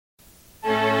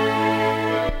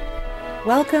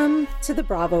Welcome to the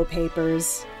Bravo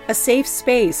Papers, a safe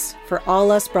space for all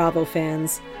us Bravo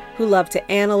fans who love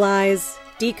to analyze,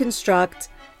 deconstruct,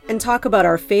 and talk about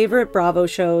our favorite Bravo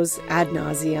shows ad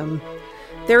nauseum.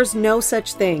 There's no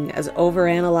such thing as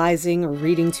overanalyzing or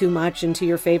reading too much into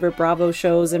your favorite Bravo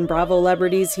shows and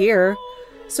Bravo-lebrities here.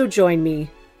 So join me,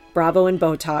 Bravo and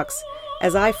Botox,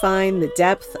 as I find the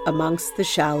depth amongst the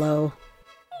shallow.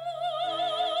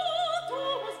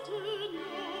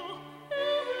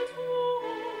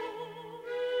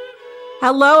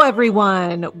 Hello,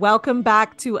 everyone. Welcome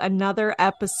back to another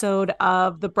episode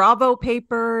of the Bravo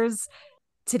Papers.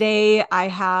 Today, I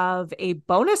have a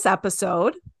bonus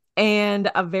episode and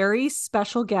a very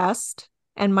special guest,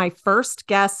 and my first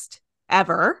guest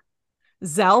ever,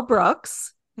 Selle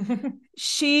Brooks.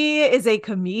 She is a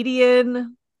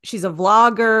comedian. She's a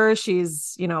vlogger.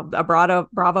 She's, a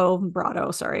Bravo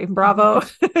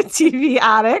TV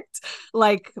addict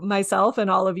like myself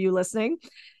and all of you listening,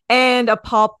 and a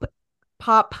pop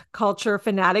culture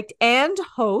fanatic and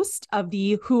host of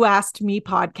the Who Asked Me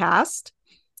podcast.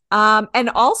 And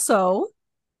also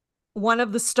one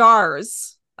of the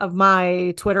stars of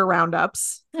my Twitter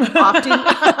roundups. Often,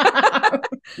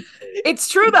 it's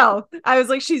true though. I was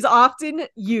like, she's often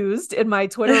used in my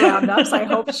Twitter roundups. I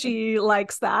hope she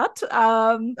likes that.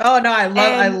 Oh no,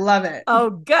 I love it. Oh,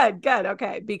 good.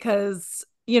 Okay. Because,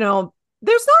 there's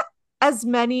not as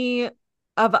many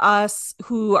of us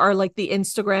who are like the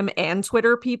Instagram and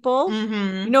Twitter people.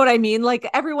 Mm-hmm. You know what I mean? Like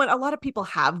a lot of people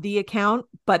have the account,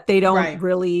 but they don't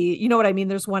really, you know what I mean?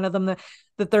 There's one of them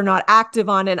that they're not active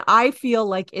on. And I feel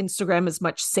like Instagram is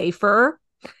much safer.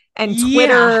 And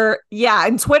Twitter,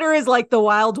 and Twitter is like the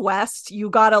Wild West.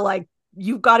 You've got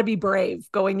to be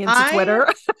brave going into Twitter.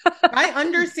 I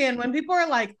understand when people are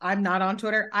like, I'm not on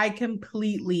Twitter. I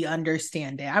completely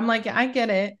understand it. I'm like, I get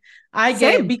it.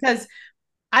 It because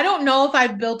I don't know if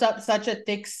I've built up such a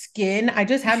thick skin. I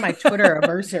just had my Twitter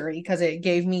anniversary because it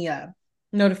gave me a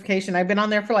notification. I've been on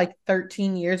there for like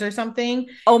 13 years or something.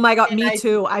 Oh my God, me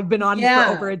too. I've been on for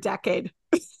over a decade.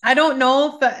 I don't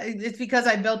know if it's because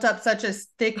I built up such a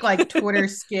thick like Twitter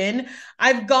skin.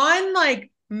 I've gone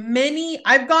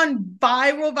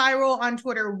viral on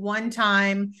Twitter one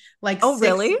time, like 6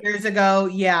 years ago.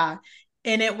 Yeah.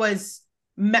 And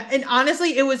and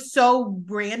honestly, it was so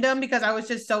random because I was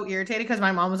just so irritated because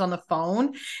my mom was on the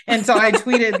phone. And so I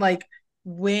tweeted like,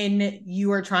 when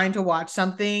you are trying to watch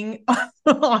something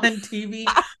on TV,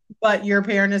 but your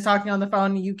parent is talking on the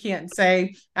phone, you can't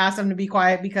ask them to be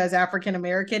quiet because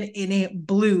African-American, and it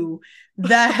blew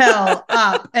the hell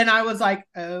up. And I was like,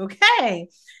 okay.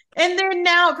 And then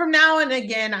from now and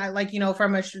again, I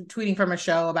tweeting from a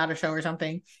show about a show or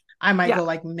something, I might go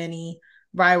like mini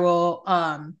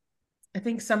viral. I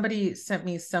think somebody sent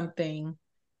me something,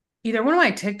 either one of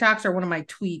my TikToks or one of my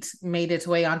tweets made its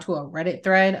way onto a Reddit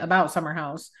thread about Summer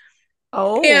House.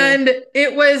 Oh, and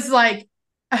it was like,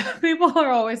 people are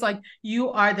always like, you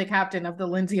are the captain of the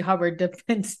Lindsay Hubbard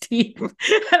defense team.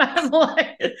 And I'm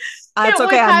like, it's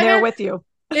okay. I'm there with you.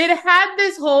 It had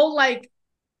this whole what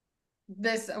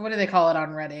do they call it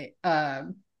on Reddit?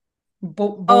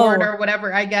 Board or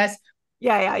whatever, I guess.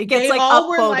 Yeah. It gets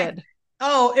upvoted.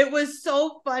 Oh, it was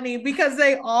so funny because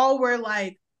they all were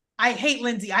like, I hate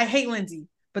Lindsay,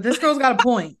 but this girl's got a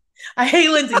point. I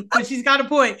hate Lindsay, but she's got a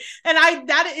point. And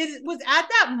was at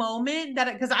that moment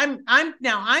because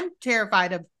I'm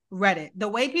terrified of Reddit. The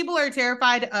way people are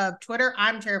terrified of Twitter,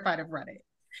 I'm terrified of Reddit.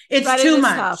 It's Reddit too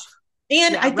much. Tough.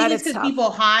 And I think Reddit's it's because people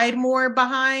hide more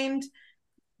behind,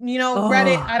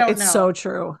 Reddit. I don't know. It's so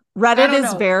true. Reddit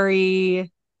is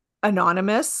very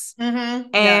anonymous.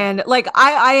 Mm-hmm. And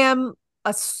I am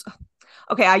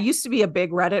I used to be a big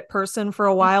Reddit person for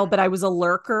a while, but I was a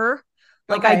lurker.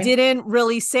 I didn't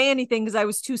really say anything because I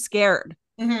was too scared.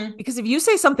 Mm-hmm. Because if you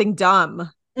say something dumb,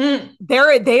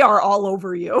 they are all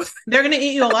over you. They're going to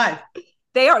eat you alive.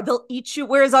 They'll eat you.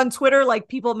 Whereas on Twitter,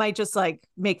 people might just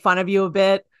make fun of you a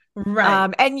bit.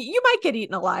 Right. And you might get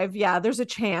eaten alive. Yeah, there's a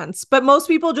chance. But most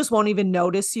people just won't even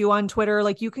notice you on Twitter.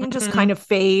 You can just kind of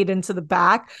fade into the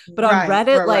back. But on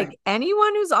Reddit,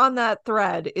 anyone who's on that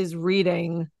thread is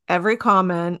reading every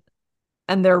comment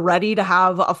and they're ready to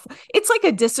have it's like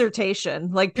a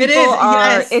dissertation.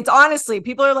 It's honestly,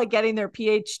 people are getting their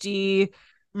PhD.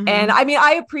 Mm-hmm. And I mean,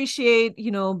 I appreciate,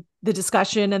 the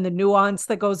discussion and the nuance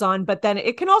that goes on, but then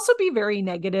it can also be very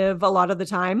negative a lot of the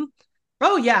time.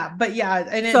 Oh yeah, but yeah,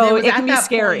 and it can be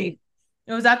scary.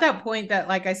 It was at that point that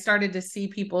I started to see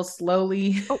people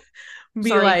slowly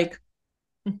like,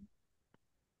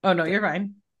 "Oh no, you're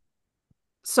fine."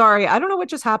 Sorry, I don't know what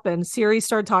just happened. Siri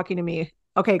started talking to me.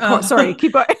 Okay, sorry,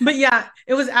 keep going. But yeah,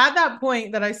 it was at that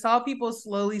point that I saw people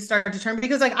slowly start to turn,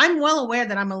 because like I'm well aware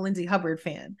that I'm a Lindsay Hubbard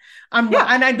fan. And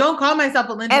I don't call myself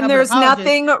a Lindsay and Hubbard there's apologist.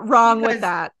 Nothing wrong with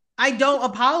that. I don't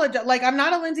apologize. Like, I'm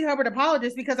not a Lindsay Hubbard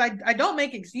apologist, because I don't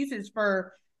make excuses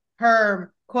for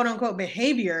her quote unquote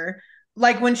behavior.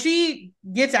 Like, when she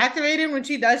gets activated, when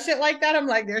she does shit like that, I'm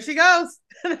like, there she goes.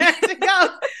 There she goes.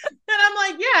 And I'm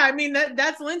like, yeah, I mean,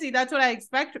 that's Lindsay. That's what I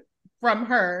expect from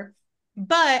her.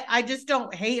 But I just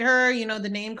don't hate her. You know, the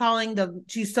name calling,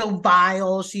 she's so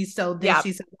vile. She's so this,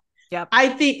 she's so. Yep. I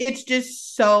think it's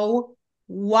just so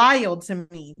wild to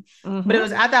me. Mm-hmm. But it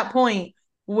was at that point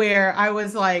where I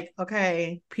was like,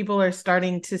 okay, people are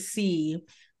starting to see.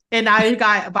 And I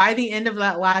got, by the end of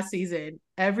that last season,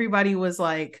 everybody was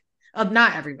like,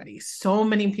 not everybody, so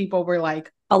many people were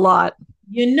like, a lot.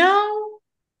 You know,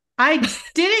 I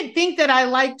didn't think that I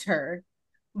liked her,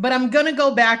 but I'm going to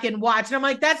go back and watch. And I'm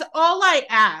like, that's all I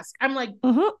ask. I'm like,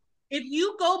 if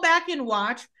you go back and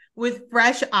watch with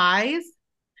fresh eyes,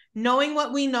 knowing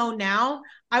what we know now,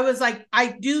 I was like, I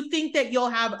do think that you'll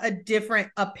have a different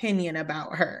opinion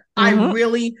about her. I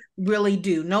really, really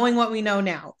do. Knowing what we know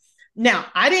now. Now,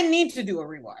 I didn't need to do a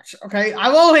rewatch. Okay.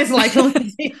 I've always liked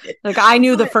Lindsay. Like, I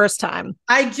knew the first time.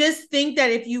 I just think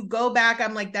that if you go back,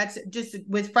 I'm like, that's just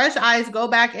with fresh eyes, go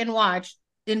back and watch,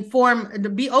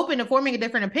 be open to forming a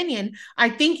different opinion. I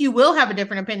think you will have a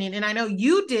different opinion. And I know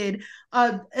you did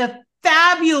a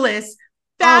fabulous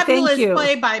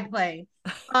play-by-play.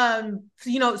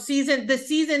 You know, the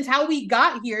seasons, how we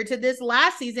got here to this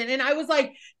last season. And I was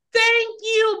like, thank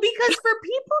you, because for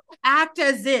people to act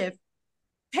as if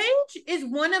Paige is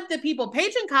one of the people,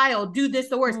 Paige and Kyle do this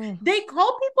the worst. They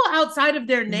call people outside of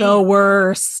their name. The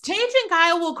worst. Paige and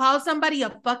Kyle will call somebody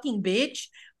a fucking bitch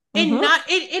and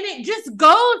it just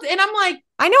goes. And I'm like,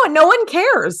 I know, and no one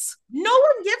cares. No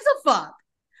one gives a fuck.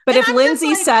 But if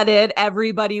Lindsay said it,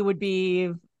 everybody would be,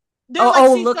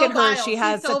 look at her. She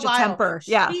has such a temper.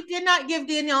 Yeah. She did not give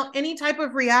Danielle any type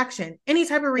of reaction.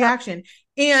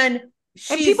 And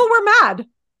people were mad.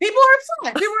 People are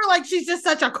upset. People were like, she's just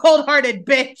such a cold-hearted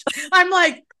bitch. I'm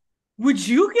like, would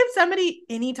you give somebody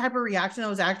any type of reaction that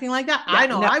was acting like that? Yeah, I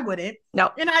know I wouldn't.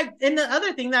 No. And the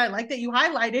other thing that I like that you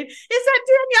highlighted is that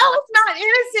Danielle is not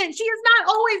innocent. She has not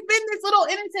always been this little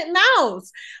innocent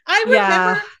mouse. I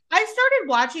remember I started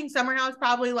watching Summer House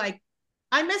probably like,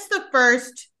 I missed the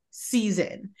first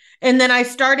season. And then I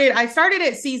started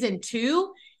at season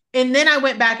 2. And then I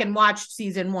went back and watched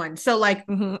season 1. So like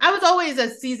I was always a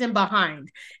season behind.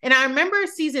 And I remember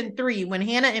season 3 when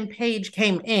Hannah and Paige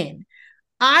came in.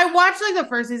 I watched like the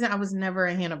first season. I was never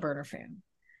a Hannah Berner fan.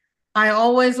 I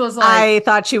always was like, I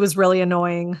thought she was really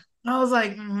annoying. I was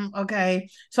like, okay.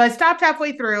 So I stopped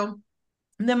halfway through.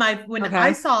 And then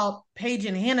I saw Paige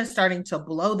and Hannah starting to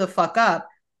blow the fuck up,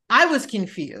 I was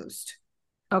confused.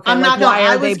 Okay. I'm not why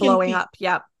are they blowing up?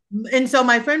 Yep. And so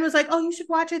my friend was like, oh, you should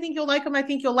watch. I think you'll like them. I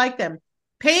think you'll like them.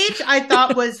 Paige, I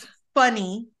thought was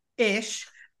funny-ish.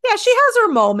 Yeah, she has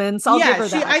her moments. I'll give her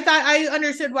that. I thought I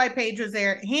understood why Paige was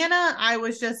there. Hannah, I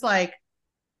was just like,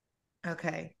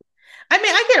 okay. I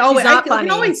mean, I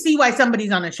can always see why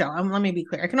somebody's on a show. Let me be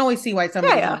clear. I can always see why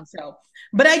somebody's on a show.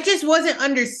 But I just wasn't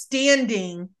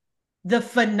understanding the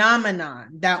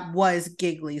phenomenon that was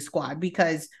Giggly Squad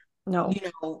because,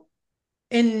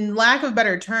 in lack of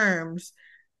better terms,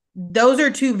 those are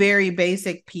two very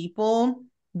basic people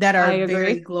that are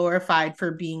very glorified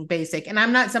for being basic. And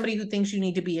I'm not somebody who thinks you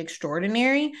need to be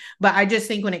extraordinary, but I just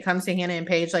think when it comes to Hannah and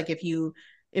Paige, like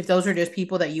if those are just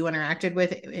people that you interacted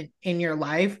with in your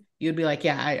life, you'd be like,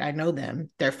 yeah, I know them.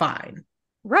 They're fine.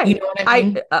 Right. You know what I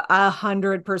mean?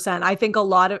 100%. I think a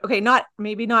lot of,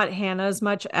 maybe not Hannah as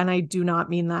much. And I do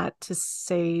not mean that to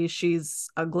say she's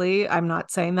ugly. I'm not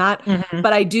saying that,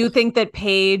 but I do think that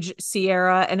Paige,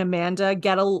 Sierra, and Amanda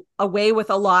get away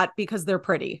with a lot because they're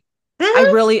pretty.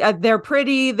 I really, they're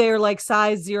pretty. They're like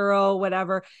size 0,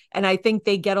 whatever. And I think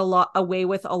they get away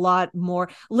with a lot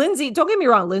more. Lindsay, don't get me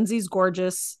wrong. Lindsay's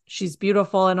gorgeous. She's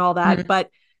beautiful and all that,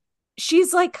 but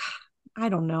she's like, I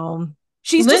don't know.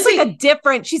 She's Lindsay, just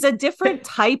like she's a different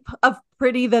type of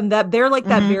pretty than that. They're like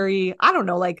that very, I don't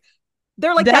know, like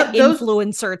they're like that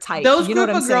influencer type. Those group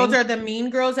of girls are the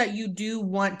mean girls that you do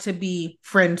want to be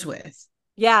friends with.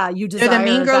 Yeah, you desire they're the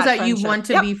mean girls that you want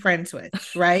to be friends with,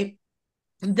 right?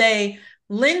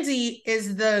 Lindsay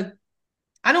is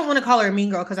I don't want to call her a mean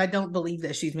girl because I don't believe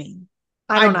that she's mean.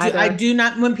 I do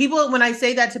not. When I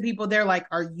say that to people, they're like,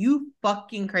 are you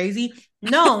fucking crazy?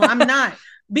 No, I'm not.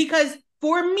 Because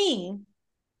for me,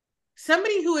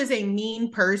 somebody who is a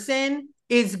mean person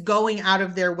is going out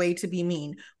of their way to be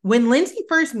mean. When Lindsay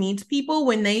first meets people,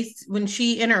 when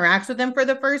she interacts with them for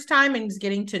the first time and is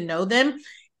getting to know them,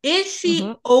 Is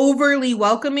she overly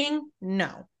welcoming?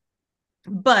 No.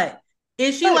 But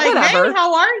is she like, whatever. Hey,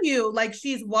 how are you? Like,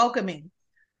 she's welcoming.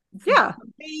 Yeah.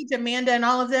 Paige, Amanda, and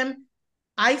all of them,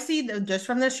 I see them just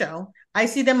from the show. I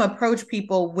see them approach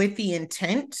people with the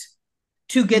intent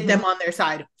to get them on their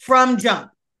side from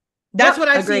jump. That's what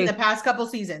I've seen the past couple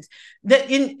seasons.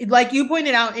 Like you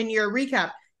pointed out in your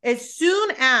recap, as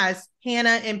soon as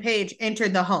Hannah and Paige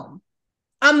entered the home,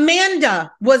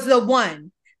 Amanda was the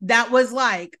one that was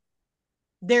like,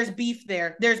 there's beef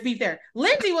there. There's beef there.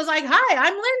 Lindsay was like, hi,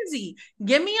 I'm Lindsay.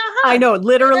 Give me a hug. I know.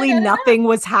 Literally nothing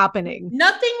was happening.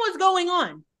 Nothing was going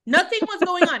on. Nothing was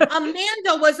going on.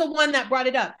 Amanda was the one that brought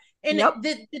it up. And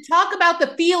to talk about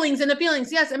the feelings and the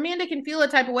feelings. Yes, Amanda can feel a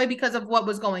type of way because of what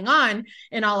was going on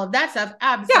and all of that stuff.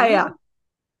 Absolutely. Yeah.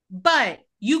 But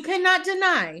you cannot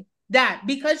deny that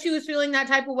because she was feeling that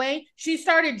type of way, she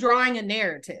started drawing a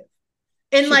narrative.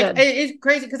 And it's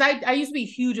crazy because I used to be a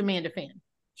huge Amanda fan.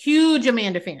 Huge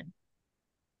Amanda fan.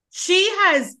 She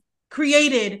has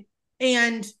created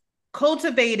and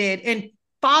cultivated and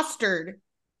fostered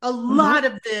a lot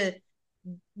of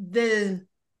the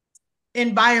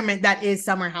environment that is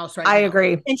Summer House right now. I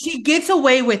agree. And she gets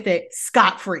away with it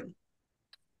scot-free.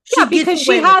 Yeah, because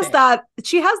she has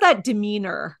that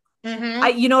demeanor.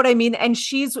 You know what I mean? And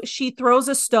she throws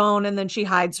a stone and then she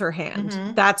hides her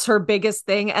hand. That's her biggest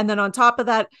thing. And then on top of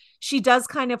that, she does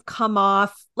kind of come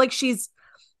off like she's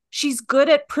good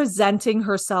at presenting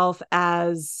herself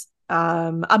as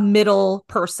a middle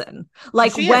person.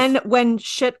 Like when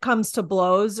shit comes to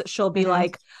blows, she'll be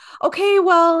like, okay,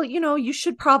 well, you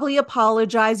should probably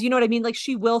apologize. You know what I mean? Like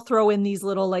she will throw in these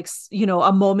little, like,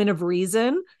 a moment of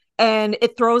reason and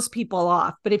it throws people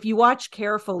off. But if you watch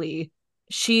carefully,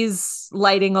 she's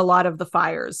lighting a lot of the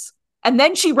fires and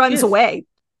then she runs away.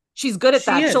 She's good at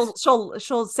that.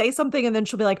 She'll say something and then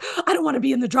she'll be like, I don't want to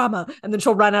be in the drama. And then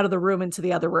she'll run out of the room into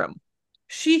the other room.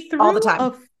 She threw all the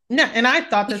time. And I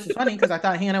thought this was funny because I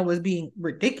thought Hannah was being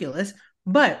ridiculous,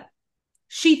 but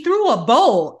she threw a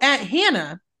bowl at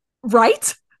Hannah.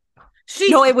 Right?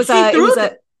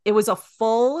 It was a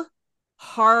full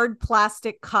hard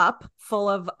plastic cup full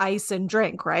of ice and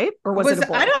drink, right? Or was it a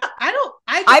bowl?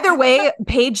 Either way,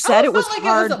 Paige said it was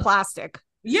hard plastic.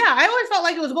 Yeah, I always felt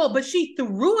like it was a bowl, but she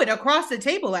threw it across the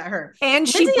table at her. And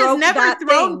Lindsay she broke that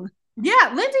thing.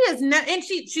 Yeah, Lindsay is and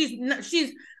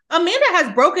she's Amanda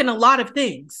has broken a lot of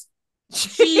things.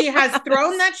 She has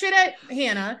thrown that shit at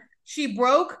Hannah. She's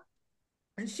broken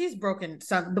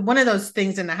one of those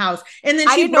things in the house. And then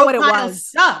she broke Kyle's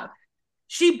stuff.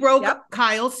 She broke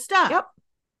Kyle's stuff. Yep.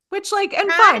 Which,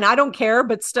 fine, I don't care,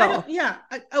 but still.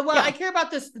 I care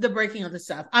about the breaking of the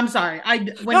stuff. I'm sorry. I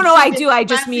do. I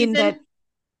just mean that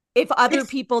if other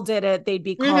people did it, they'd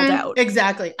be called out.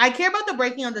 Exactly. I care about the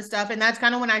breaking of the stuff. And that's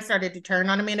kind of when I started to turn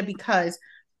on Amanda because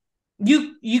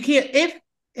you can't,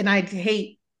 and I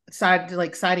hate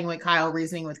siding with Kyle,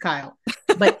 reasoning with Kyle.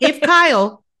 But if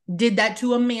Kyle did that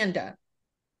to Amanda.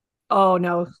 Oh,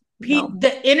 no.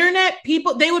 The internet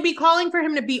people, they would be calling for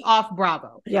him to be off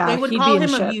Bravo. Yeah, they would call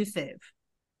him abusive.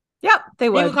 Yep, they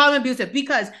would. They would call him abusive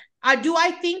because do I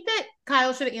think that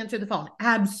Kyle should have answered the phone?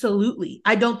 Absolutely.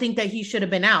 I don't think that he should have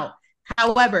been out.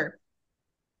 However,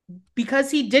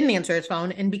 because he didn't answer his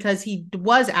phone and because he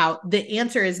was out, the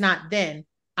answer is not then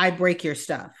I break your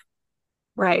stuff.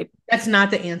 Right. That's not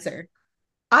the answer.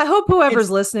 I hope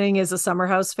whoever's listening is a Summer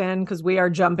House fan because we are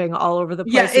jumping all over the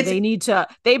place. Yeah, so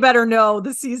they better know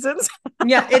the seasons.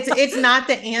 Yeah, it's not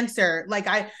the answer. Like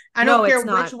I don't care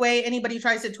which way anybody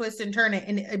tries to twist and turn it.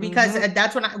 And because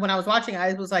that's when I was watching,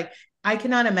 I was like, I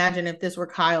cannot imagine if this were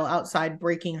Kyle outside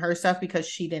breaking her stuff because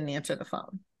she didn't answer the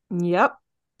phone. Yep.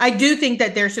 I do think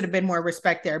that there should have been more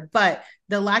respect there, but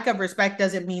the lack of respect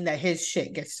doesn't mean that his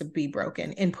shit gets to be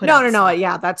broken and put out. No.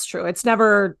 Yeah, that's true. It's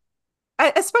never,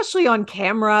 especially on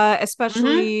camera,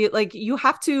 especially like you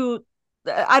have to,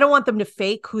 I don't want them to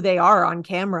fake who they are on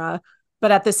camera, but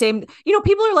at the same,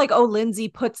 people are like, oh, Lindsay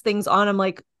puts things on. I'm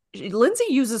like, Lindsay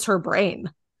uses her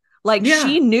brain. Like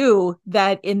she knew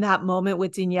that in that moment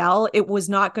with Danielle, it was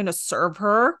not going to serve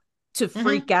her to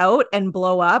freak out and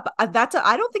blow up. I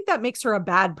don't think that makes her a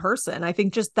bad person. I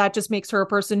think that just makes her a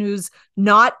person who's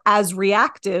not as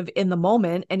reactive in the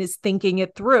moment and is thinking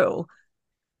it through.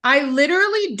 I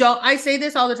literally don't. I say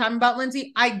this all the time about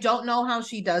Lindsay. I don't know how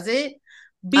she does it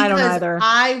because I don't either.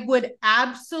 I would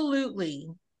absolutely,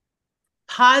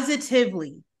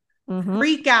 positively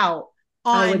freak out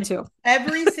on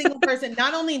every single person,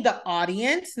 not only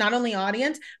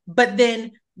audience, but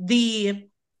then the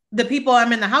people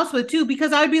I'm in the house with too,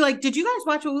 because I would be like, did you guys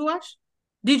watch what we watched?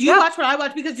 Did you watch what I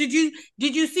watched? Because did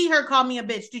you see her call me a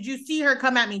bitch? Did you see her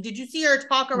come at me? Did you see her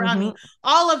talk around me?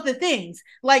 All of the things.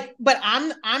 Like, but I'm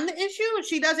the issue.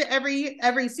 She does it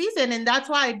every season. And that's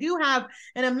why I do have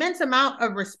an immense amount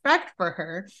of respect for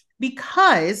her,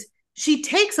 because she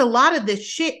takes a lot of this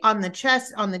shit on the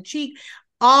chest, on the cheek,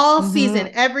 all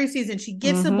season, every season. She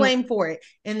gets the blame for it.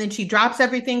 And then she drops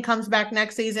everything, comes back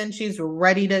next season. She's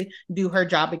ready to do her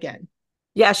job again.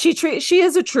 Yeah, she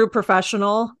is a true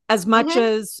professional, as much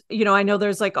as, you know, I know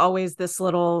there's like always this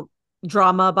little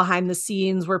drama behind the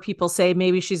scenes where people say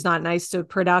maybe she's not nice to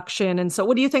production. And so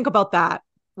what do you think about that?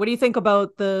 What do you think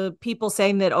about the people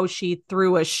saying that, oh, she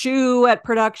threw a shoe at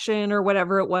production or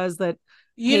whatever it was that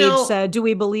Paige said? Do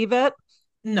we believe it?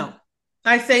 No.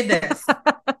 I say this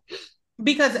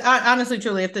because honestly,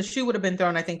 truly, if the shoe would have been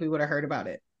thrown, I think we would have heard about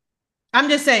it. I'm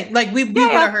just saying, like, we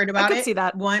would have heard about it. I could see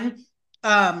that. One.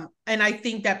 And I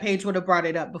think that Paige would have brought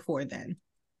it up before then.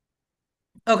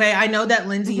 Okay, I know that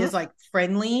Lindsay is like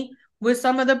friendly with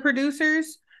some of the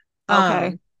producers.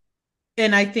 Okay.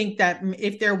 And I think that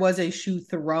if there was a shoe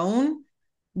thrown,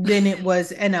 then it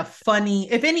was in a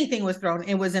funny, if anything was thrown,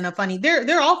 it was in a funny,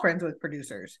 they're all friends with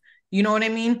producers. You know what I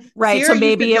mean? Right. Sierra so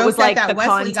maybe it was like that the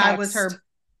Wesley context. guy was her.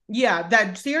 Yeah,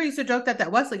 that Sierra used to joke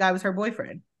that Wesley guy was her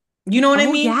boyfriend. You know what I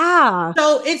mean? Yeah.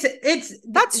 So it's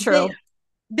that's true.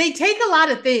 They take a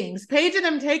lot of things. Paige and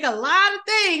them take a lot of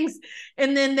things,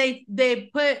 and then they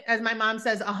put, as my mom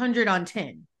says, 100 on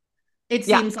 10. It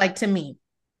seems like to me.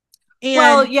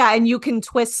 And and you can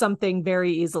twist something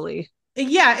very easily.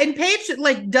 Yeah, and Paige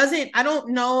like doesn't. I don't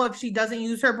know if she doesn't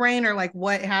use her brain or like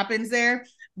what happens there,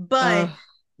 but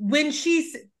when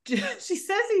she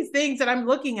says these things, and I'm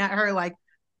looking at her like,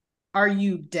 are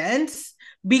you dense?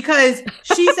 Because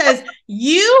she says,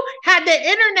 you had the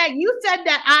internet. You said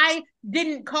that I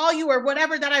didn't call you or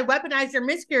whatever, that I weaponized your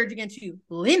miscarriage against you.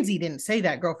 Lindsay didn't say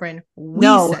that, girlfriend. We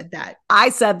said that. I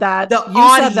said that. The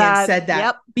audience said that.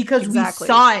 Yep, because we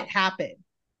saw it happen.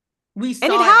 We saw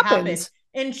it happen.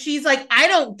 And she's like, I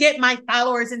don't get my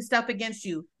followers and stuff against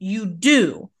you. You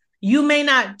do. You may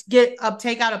not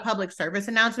take out a public service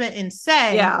announcement and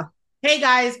say, hey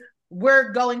guys,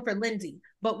 we're going for Lindsay.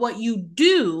 But what you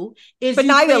do is, but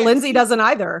neither Lindsay doesn't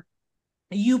either.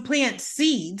 You plant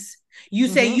seeds. You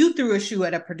say you threw a shoe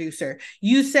at a producer.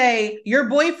 You say your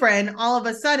boyfriend all of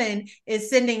a sudden is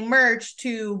sending merch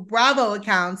to Bravo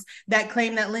accounts that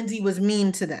claim that Lindsay was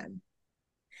mean to them.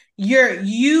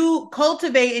 You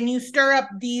cultivate and you stir up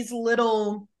these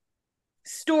little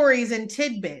stories and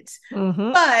tidbits.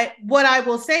 But what I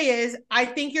will say is, I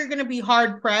think you're going to be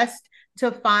hard pressed to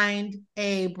find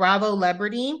a Bravo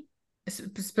celebrity,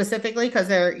 specifically because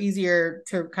they're easier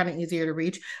to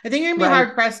reach. I think you're gonna be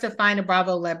hard pressed to find a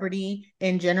Bravo celebrity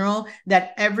in general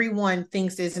that everyone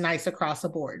thinks is nice across the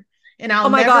board. And I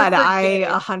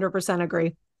 100%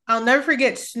 agree. I'll never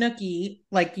forget Snooki,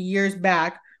 like years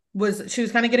back, she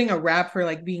was kind of getting a rap for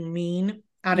like being mean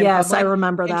out in public. I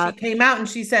remember that. She came out and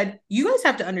she said, you guys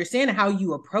have to understand how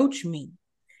you approach me.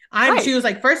 She was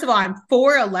like, first of all, I'm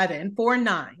 4'11",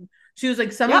 4'9". She was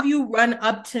like, some of you run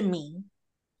up to me,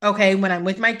 okay, when I'm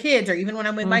with my kids or even when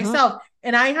I'm with myself,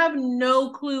 and I have no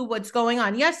clue what's going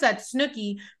on. Yes, that's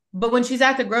Snooki, but when she's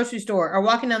at the grocery store or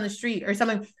walking down the street or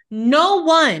something, no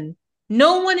one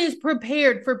is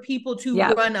prepared for people to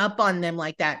run up on them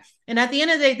like that. And at the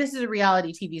end of the day, this is a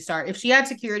reality TV star. If she had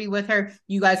security with her,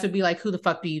 you guys would be like, who the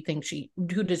fuck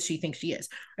who does she think she is?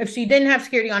 If she didn't have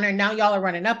security on her, now y'all are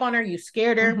running up on her, you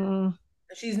scared her.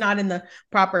 She's not in the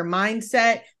proper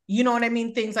mindset. You know what I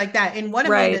mean? Things like that. And what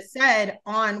Amanda said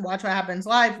on Watch What Happens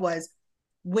Live was,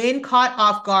 when caught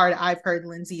off guard, I've heard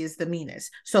Lindsay is the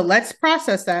meanest. So let's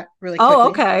process that really quickly. Oh,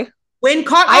 okay. When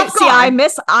caught off guard. I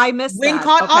miss when that.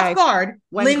 Caught off guard,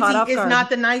 Lindsay is not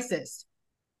the nicest.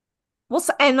 Well,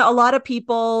 and a lot of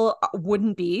people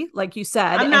wouldn't be, like you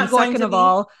said. I'm not going to be. Second of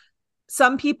all,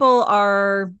 some people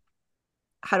are,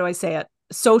 how do I say it?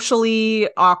 Socially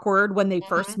awkward when they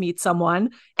first meet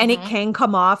someone, and it can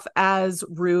come off as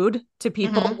rude to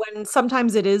people when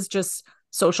sometimes it is just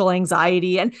social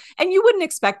anxiety, and you wouldn't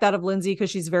expect that of Lindsay because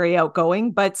she's very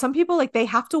outgoing, but some people, like, they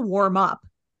have to warm up.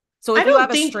 So if you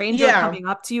have a stranger coming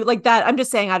up to you like that, I'm just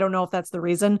saying, I don't know if that's the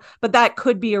reason, but that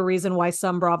could be a reason why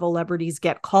some Bravo celebrities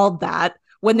get called that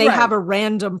when they have a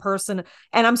random person.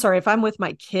 And I'm sorry, if I'm with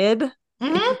my kid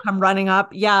and you come running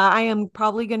up, I am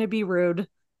probably going to be rude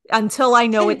until I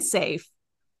know it's safe.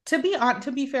 To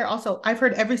be fair, also, I've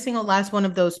heard every single last one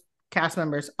of those cast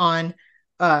members on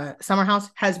Summer House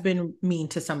has been mean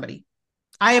to somebody.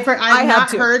 I have not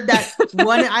heard that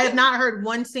one. I have not heard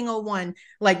one single one.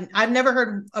 Like, I've never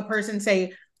heard a person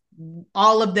say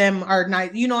all of them are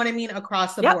nice. You know what I mean?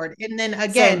 Across the board. And then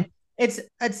again,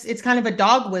 it's kind of a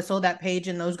dog whistle that Paige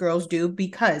and those girls do,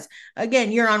 because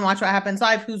again, you're on Watch What Happens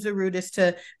Live. Who's the rudest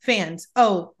to fans?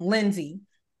 Oh, Lindsay.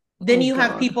 Then you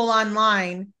have people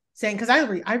online saying, because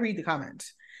I read the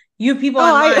comments. You have people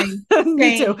online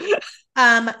me too.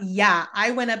 Yeah,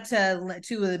 I went up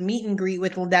to a meet and greet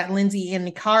with that Lindsay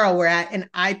and Carl were at, and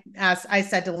I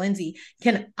said to Lindsay,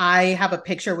 can I have a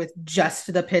picture with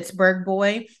just the Pittsburgh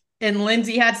boy? And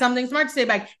Lindsay had something smart to say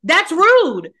back. That's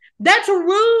rude. That's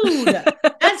rude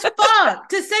as fuck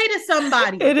to say to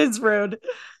somebody. It is rude.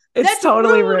 It's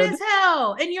totally rude as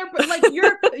hell. And you're like, you're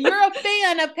a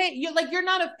fan of you're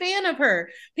not a fan of her.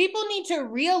 People need to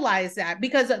realize that,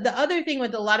 because the other thing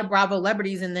with a lot of Bravo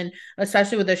celebrities, and then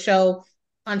especially with the show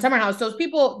on Summer House, those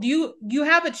people, you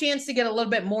have a chance to get a little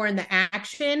bit more in the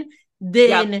action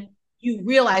than you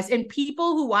realize. And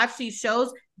people who watch these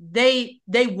shows, they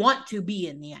want to be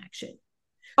in the action.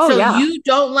 So you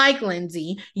don't like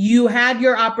Lindsay. You had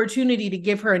your opportunity to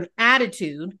give her an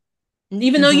attitude,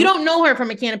 even though you don't know her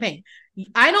from a can of paint.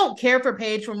 I don't care for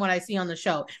Paige from what I see on the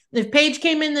show. If Paige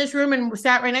came in this room and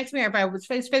sat right next to me, or if I was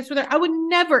face to face with her, I would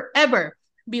never, ever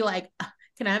be like,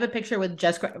 can I have a picture with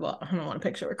just Craig? Well, I don't want a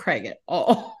picture with Craig at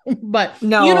all. But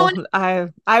no, you know what?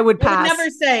 I would pass. I would never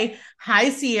say, hi,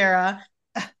 Sierra.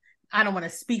 I don't want to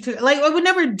speak to her. Like, I would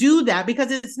never do that,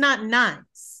 because it's not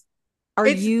nice.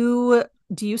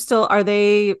 Did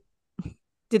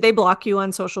they block you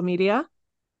on social media?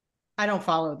 I don't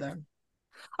follow them.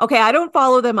 Okay, I don't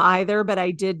follow them either, but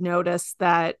I did notice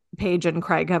that Paige and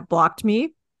Craig have blocked me.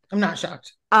 I'm not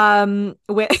shocked. I'm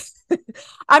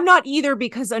not either,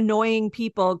 because annoying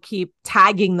people keep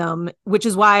tagging them, which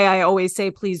is why I always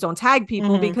say, please don't tag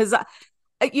people, because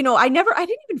I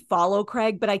didn't even follow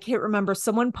Craig, but I can't remember.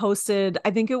 Someone posted,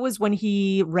 I think it was when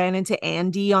he ran into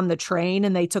Andy on the train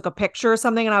and they took a picture or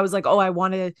something. And I was like, oh, I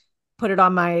want to put it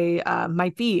on my my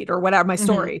feed or whatever, my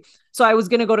story. So I was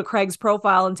going to go to Craig's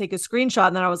profile and take a screenshot.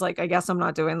 And then I was like, I guess I'm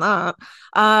not doing that.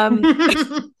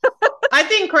 I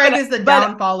think Craig is the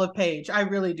downfall of Paige. I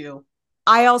really do.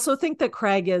 I also think that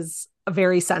Craig is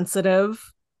very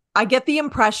sensitive. I get the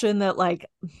impression that, like,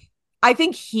 I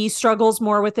think he struggles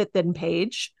more with it than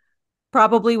Paige,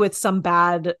 probably with some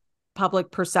bad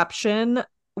public perception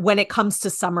when it comes to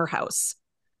Summer House,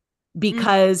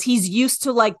 because he's used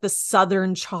to like the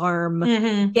Southern charm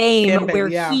game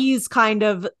where he's kind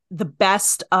of the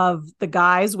best of the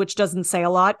guys, which doesn't say a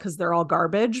lot because they're all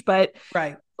garbage. But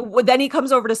then he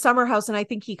comes over to Summer House, and I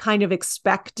think he kind of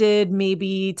expected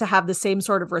maybe to have the same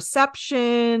sort of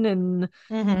reception, and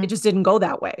it just didn't go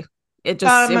that way. It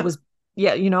was.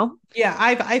 Yeah, you know? Yeah,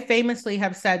 I famously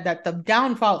have said that the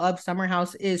downfall of Summer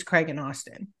House is Craig and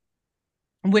Austin.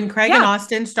 When Craig and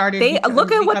Austin started,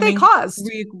 look at what they caused.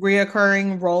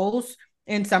 Reoccurring roles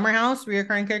in Summer House,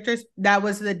 reoccurring characters, that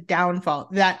was the downfall.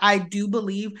 That I do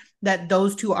believe that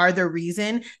those two are the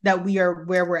reason that we are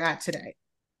where we're at today.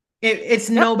 It's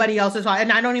nobody else's fault.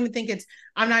 And I don't even think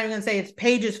I'm not even going to say it's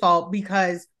Paige's fault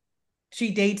because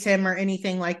she dates him or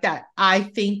anything like that. I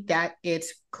think that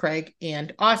it's Craig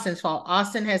and Austin's fault.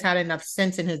 Austin has had enough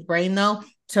sense in his brain, though,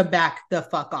 to back the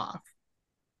fuck off.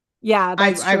 Yeah,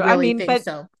 that's true. I mean, but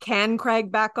so. Can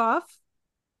Craig back off?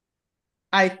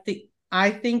 I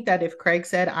think that if Craig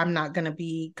said, I'm not going to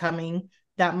be coming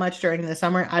that much during the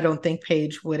summer, I don't think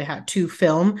Paige would have to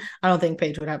film. I don't think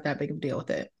Paige would have that big of a deal with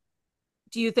it.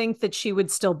 Do you think that she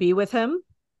would still be with him?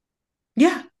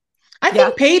 Yeah. I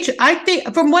think Paige,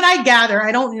 from what I gather,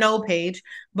 I don't know Paige,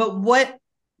 but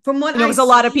because a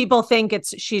lot of people think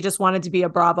she just wanted to be a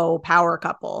Bravo power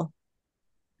couple.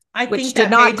 Which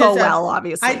did not go well,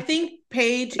 obviously. I think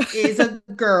Paige is a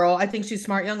girl. I think she's a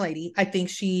smart young lady. I think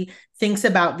she thinks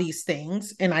about these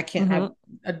things, and I can't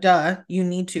you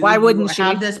need to. Why wouldn't she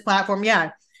have this platform?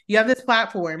 Yeah, you have this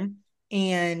platform,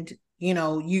 and you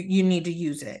need to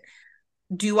use it.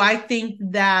 Do I think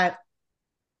that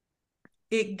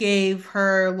it gave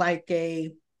her like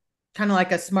a kind of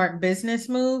like a smart business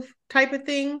move type of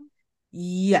thing?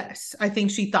 Yes, I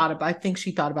think she thought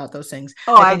about those things.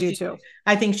 Oh, I do too.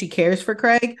 I think she cares for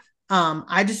Craig.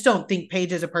 I just don't think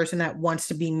Paige is a person that wants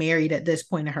to be married at this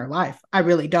point in her life. I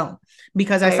really don't,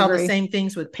 because I saw the same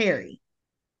things with Perry.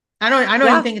 I don't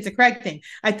even think it's a Craig thing.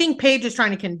 I think Paige is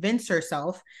trying to convince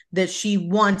herself that she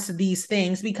wants these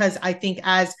things, because I think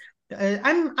as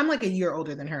I'm like a year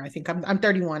older than her. I think I'm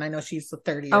 31. I know she's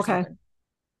 30 or something.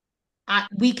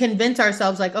 We convince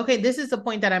ourselves like, okay, this is the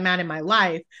point that I'm at in my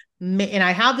life, and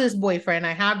I have this boyfriend,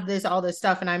 I have all this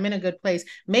stuff, and I'm in a good place.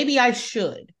 Maybe I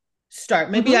should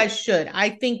start. Maybe I should. I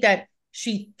think that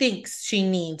she thinks she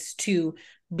needs to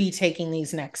be taking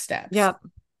these next steps. Yep.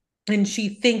 and she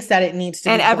thinks that it needs to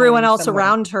and be everyone else somewhere.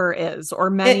 Around her is, or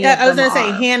many of them are. I was gonna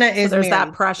say Hannah is so there's married.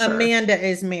 that pressure. Amanda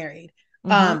is married.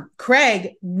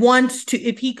 Craig wants to,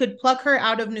 if he could pluck her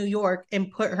out of New York and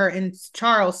put her in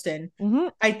Charleston,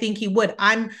 I think he would.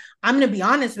 I'm gonna be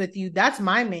honest with you, that's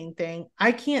my main thing.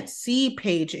 I can't see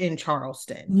Paige in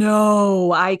Charleston.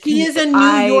 No, I can't. He is a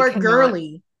New York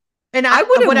girly. And I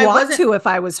wouldn't want to if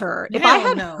I was her. If I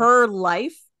had her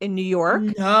life in New York,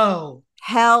 no.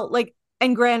 Hell, like,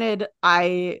 and granted,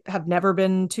 I have never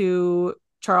been to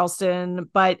Charleston,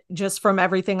 but just from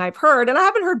everything I've heard, and I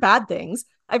haven't heard bad things,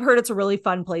 I've heard it's a really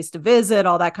fun place to visit,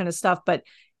 all that kind of stuff, but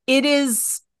it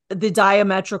is the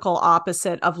diametrical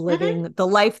opposite of living the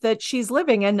life that she's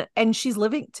living. And she's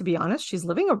living, to be honest, she's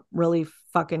living a really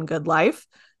fucking good life.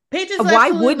 Paige is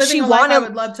why would she want to? I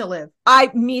would love to live.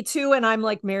 Me too. And I'm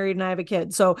like married and I have a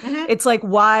kid. So it's like,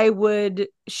 why would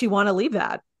she want to leave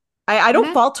that? I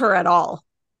don't fault her at all.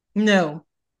 No,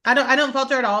 I don't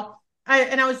fault her at all.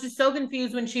 I was just so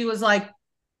confused when she was like,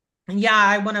 yeah,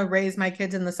 I want to raise my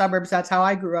kids in the suburbs. That's how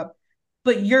I grew up.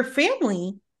 But your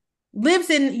family lives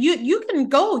in, you can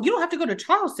go, you don't have to go to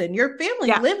Charleston. Your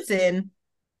family lives in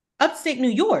upstate New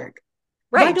York.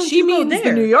 Right. Why don't she means go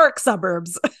there? The New York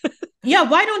suburbs. Yeah.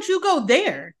 Why don't you go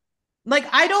there? Like,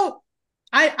 I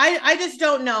just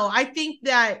don't know. I think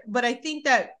that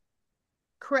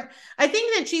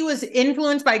she was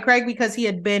influenced by Craig because he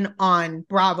had been on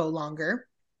Bravo longer.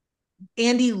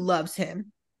 Andy loves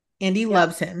him.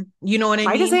 Loves him. You know what I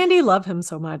mean? Why does Andy love him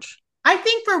so much? I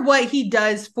think for what he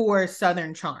does for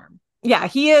Southern Charm. Yeah,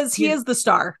 he is the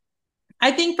star. I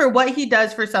think for what he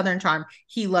does for Southern Charm,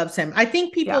 he loves him. I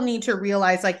think people need to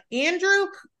realize, like, Andrew,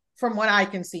 from what I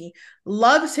can see,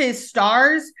 loves his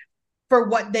stars for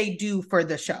what they do for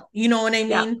the show. You know what I mean?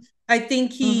 Yeah. I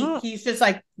think he's just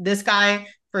like, this guy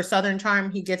for Southern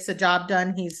Charm, he gets the job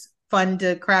done. He's fun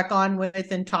to crack on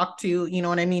with and talk to. You know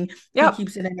what I mean? Yep. He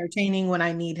keeps it entertaining when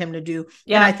I need him to do.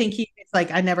 Yeah. And I think it's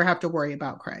like, I never have to worry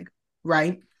about Craig.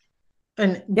 Right.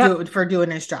 And for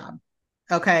doing his job.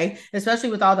 Okay. Especially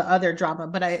with all the other drama.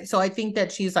 But I think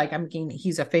that she's like,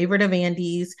 he's a favorite of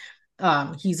Andy's.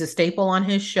 He's a staple on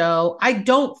his show. I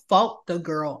don't fault the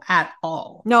girl at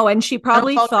all. No. And she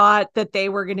probably thought that they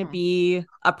were going to be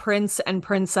a prince and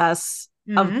princess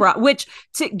of which,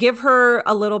 to give her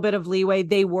a little bit of leeway,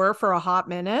 they were for a hot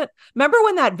minute. Remember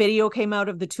when that video came out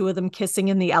of the two of them kissing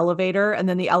in the elevator and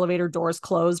then the elevator doors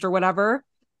closed or whatever?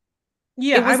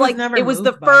 Yeah, it was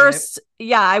the first.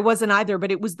 Yeah, I wasn't either,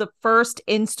 but it was the first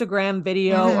Instagram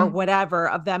video or whatever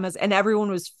of them and everyone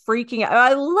was freaking out.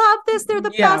 I love this. They're the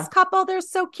best couple. They're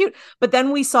so cute. But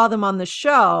then we saw them on the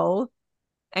show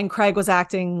and Craig was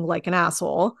acting like an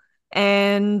asshole.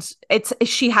 And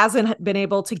she hasn't been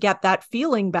able to get that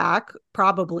feeling back,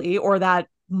 probably, or that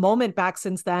moment back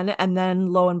since then. And then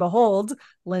lo and behold,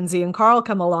 Lindsay and Carl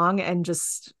come along and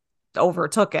just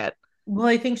overtook it. Well,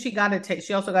 I think she got a taste.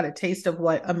 She also got a taste of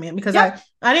what Amanda, because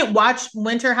I didn't watch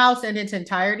Winter House in its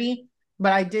entirety,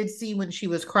 but I did see when she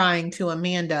was crying to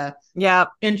Amanda. Yeah.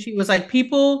 And she was like,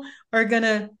 people are going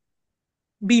to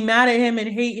be mad at him and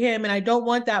hate him. And I don't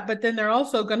want that. But then they're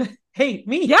also going to hate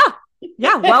me. Yeah.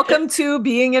 Yeah. Welcome to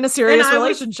being in a serious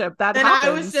relationship. That happens. I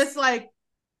was just like,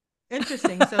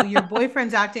 interesting. So your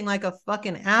boyfriend's acting like a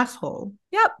fucking asshole.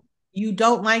 Yep. You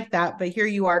don't like that, but here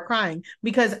you are crying.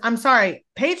 Because I'm sorry,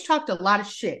 Paige talked a lot of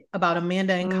shit about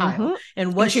Amanda and Kyle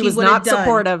and what she was not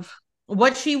supportive.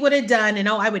 What she would have done, and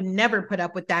I would never put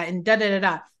up with that, and da da da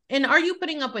da. And are you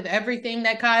putting up with everything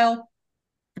that Kyle,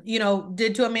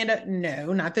 did to Amanda?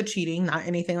 No, not the cheating, not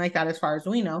anything like that, as far as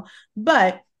we know.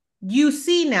 But you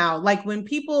see now, like when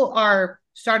people are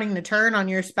starting to turn on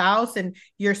your spouse, and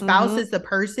your spouse is the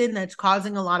person that's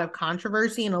causing a lot of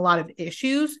controversy and a lot of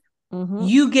issues.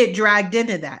 You get dragged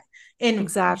into that. And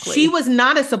exactly, she was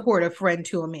not a supportive friend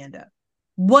to Amanda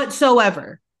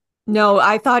whatsoever. No,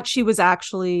 I thought she was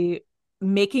actually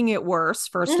making it worse,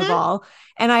 first of all.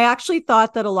 And I actually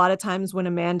thought that a lot of times when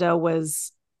Amanda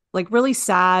was like really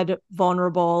sad,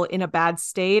 vulnerable, in a bad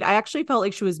state, I actually felt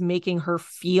like she was making her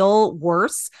feel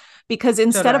worse, because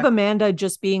instead of Amanda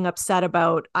just being upset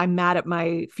about, I'm mad at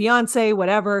my fiance,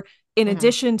 whatever, in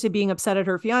addition to being upset at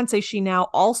her fiance, she now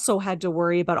also had to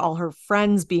worry about all her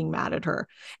friends being mad at her.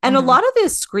 And a lot of the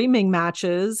screaming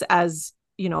matches, as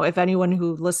if anyone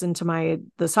who listened to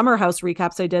the Summer House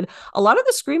recaps I did, a lot of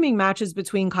the screaming matches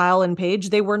between Kyle and Paige,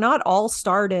 they were not all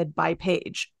started by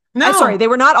Paige. No. Sorry, they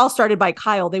were not all started by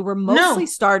Kyle. They were mostly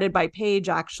started by Paige,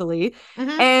 actually.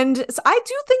 And so I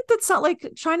do think that's not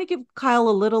like trying to give Kyle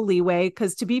a little leeway,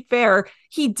 because to be fair,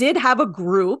 he did have a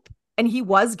group and he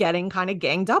was getting kind of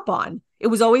ganged up on. It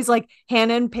was always like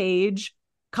Hannah and Paige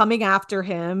coming after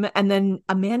him. And then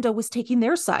Amanda was taking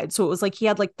their side. So it was like he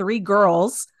had like 3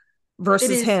 girls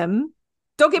versus him.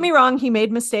 Don't get me wrong. He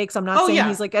made mistakes. I'm not saying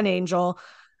he's like an angel,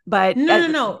 but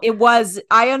no.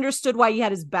 I understood why he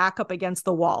had his back up against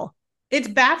the wall. It's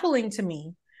baffling to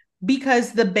me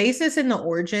because the basis in the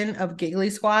origin of Giggly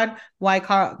Squad, why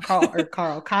Kyle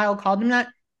called him that,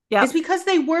 is because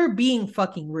they were being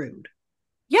fucking rude.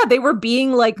 Yeah, they were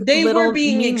being like they were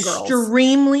being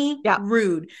extremely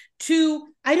rude.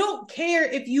 I don't care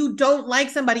if you don't like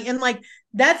somebody, and like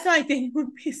that's my thing.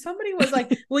 Somebody was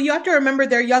like, well, you have to remember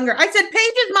they're younger. I said,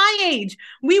 Paige is my age.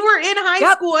 We were in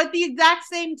high school at the exact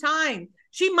same time.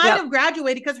 She might have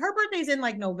graduated because her birthday's in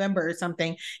like November or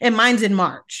something, and mine's in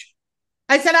March.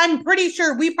 I said, I'm pretty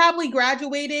sure we probably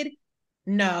graduated.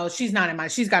 No, she's not in mine.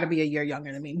 She's got to be a year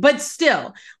younger than me. But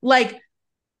still, like,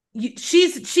 she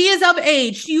is of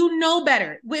age. You know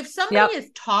better. If somebody is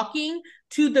talking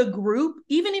to the group,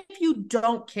 even if you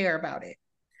don't care about it,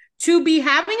 to be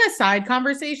having a side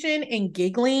conversation and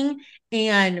giggling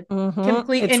and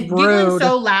giggling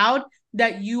so loud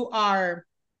that you are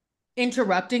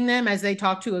interrupting them as they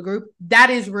talk to a group, that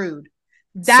is rude.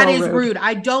 That is rude.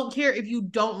 I don't care if you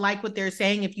don't like what they're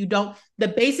saying. If you don't, the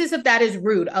basis of that is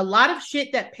rude. A lot of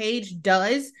shit that Paige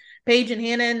and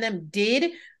Hannah and them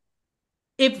did,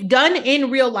 if done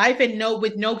in real life and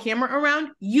with no camera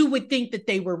around, you would think that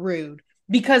they were rude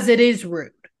because it is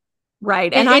rude.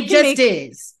 Right. And it just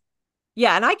is.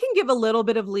 Yeah. And I can give a little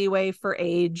bit of leeway for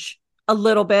age, a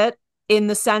little bit, in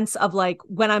the sense of like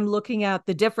when I'm looking at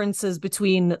the differences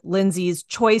between Lindsay's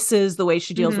choices, the way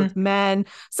she deals with men,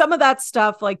 some of that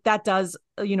stuff, like that does,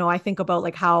 I think about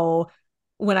like how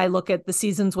when I look at the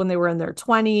seasons when they were in their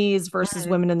 20s versus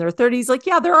women in their 30s, like,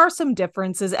 yeah, there are some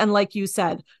differences. And like you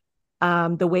said,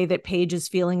 the way that Paige is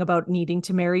feeling about needing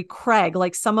to marry Craig,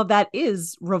 like some of that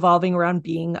is revolving around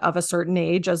being of a certain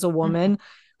age as a woman,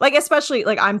 like, especially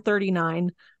like I'm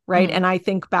 39. Right. And I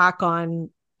think back on,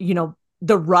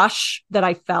 the rush that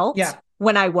I felt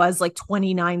when I was like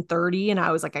 29, 30. And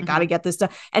I was like, I got to get this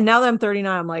done. And now that I'm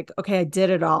 39, I'm like, okay, I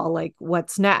did it all. Like,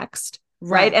 what's next?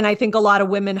 Right. And I think a lot of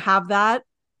women have that.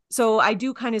 So I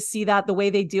do kind of see that the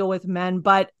way they deal with men.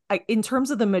 But in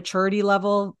terms of the maturity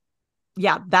level,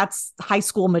 that's high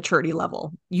school maturity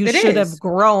level. You should have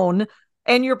grown,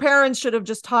 and your parents should have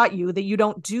just taught you that you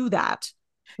don't do that.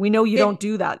 We know you don't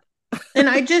do that. And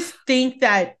I just think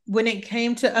that when it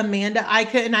came to Amanda,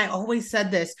 and I always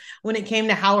said this when it came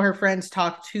to how her friends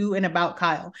talked to and about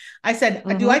Kyle, I said,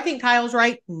 do I think Kyle's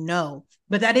right? No,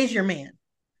 but that is your man.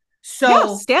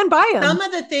 So stand by him. Some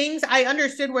of the things I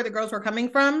understood where the girls were coming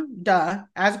from,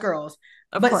 as girls,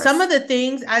 of course. Some of the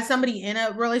things as somebody in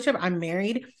a relationship, I'm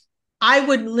married, I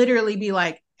would literally be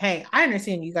like, hey, I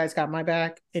understand you guys got my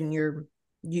back and you're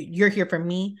here for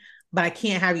me, but I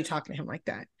can't have you talking to him like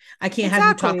that. I can't have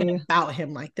you talking about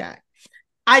him like that.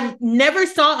 I never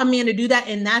saw Amanda do that.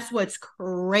 And that's what's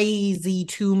crazy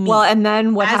to me. Well, and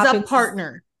then what happens as a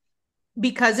partner,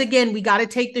 because again, we got to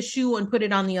take the shoe and put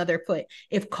it on the other foot.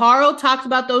 If Carl talks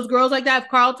about those girls like that, if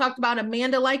Carl talked about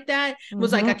Amanda like that,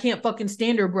 was like, I can't fucking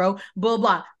stand her, bro, blah,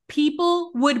 blah.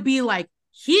 People would be like,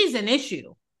 he's an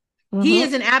issue. He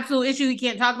is an absolute issue. He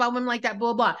can't talk about women like that,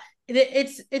 blah, blah.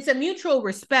 It's a mutual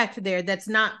respect there that's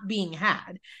not being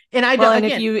had. And I don't. And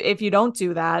if you don't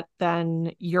do that,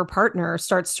 then your partner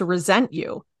starts to resent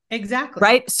you. Exactly.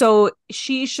 Right. So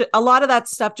she should, a lot of that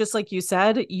stuff, just like you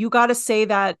said, you got to say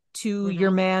that to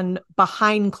your man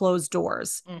behind closed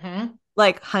doors.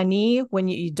 Like, honey, when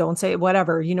you don't say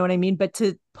whatever, you know what I mean? But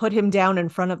to put him down in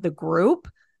front of the group,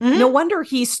 no wonder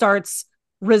he starts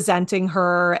resenting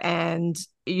her and,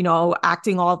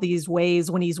 acting all these ways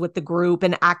when he's with the group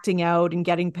and acting out and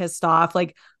getting pissed off.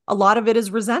 Like, a lot of it is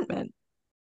resentment.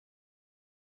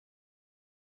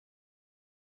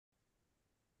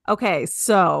 Okay,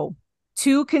 so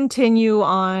to continue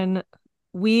on,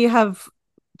 we have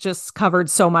just covered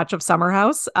so much of Summer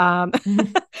House.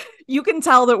 You can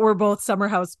tell that we're both Summer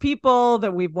House people,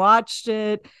 that we've watched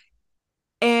it.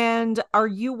 And are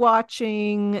you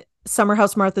watching Summer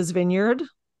House Martha's Vineyard?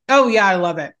 Oh, yeah, I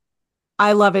love it.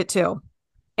 I love it too.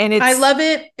 And I love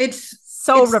it. It's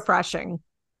refreshing.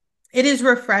 It is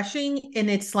refreshing, and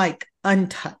it's like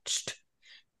untouched.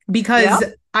 Because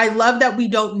I love that we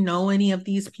don't know any of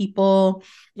these people.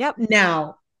 Yep.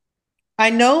 Now,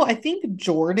 I think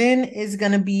Jordan is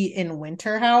going to be in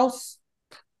Winter House.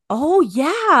 Oh,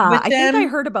 yeah. I think I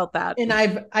heard about that. And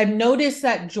I've noticed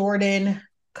that Jordan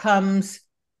comes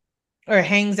or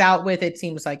hangs out with, it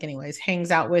seems like anyways,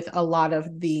 hangs out with a lot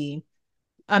of the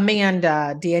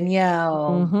Amanda,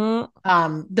 Danielle,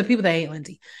 the people that hate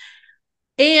Lindsay.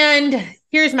 And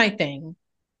here's my thing.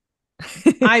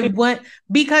 I want,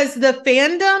 because the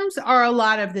fandoms are a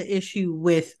lot of the issue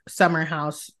with Summer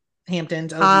House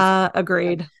Hamptons.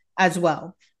 Agreed. As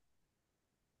well.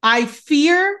 I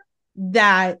fear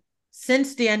that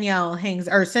since Jordan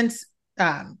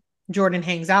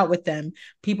hangs out with them,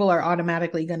 people are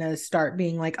automatically going to start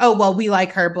being like, oh, well, we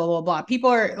like her, blah, blah, blah.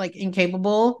 People are like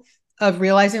incapable of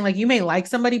realizing like you may like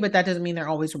somebody, but that doesn't mean they're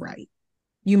always right.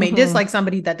 You may dislike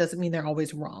somebody, that doesn't mean they're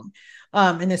always wrong.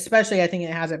 And especially I think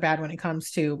it has it bad when it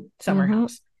comes to Summer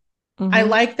House. I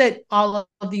like that all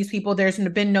of these people, there's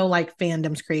been no like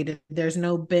fandoms created. There's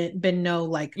been no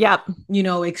like,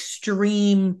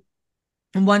 extreme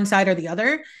one side or the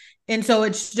other. And so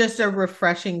it's just a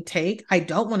refreshing take. I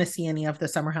don't want to see any of the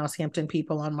Summer House Hampton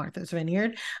people on Martha's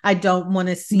Vineyard. I don't want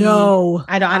to see. No,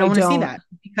 I don't want to see that,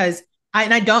 because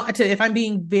if I'm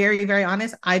being very, very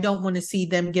honest, I don't want to see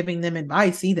them giving them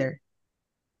advice either.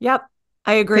 Yep.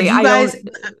 I agree. You guys,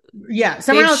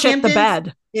 Summer House shit the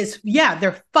bed.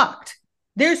 They're fucked.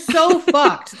 They're so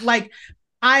fucked. Like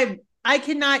I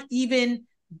cannot even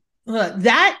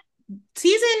that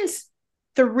seasons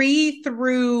 3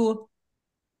 through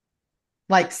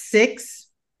like 6.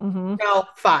 No,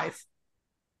 5.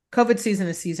 COVID season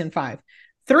is season 5.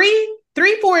 3,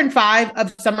 4, and 5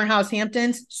 of Summer House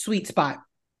Hamptons, sweet spot.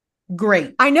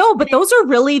 Great. I know, but those are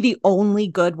really the only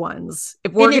good ones,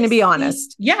 if we're going to be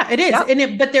honest. Yeah, it is.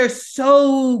 Yep. But they're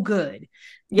so good.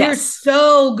 Yes. They're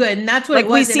so good. And that's what like it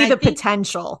was. We see the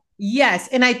potential. Yes.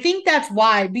 And I think that's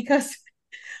why, because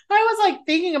I was like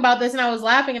thinking about this and I was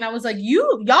laughing and I was like,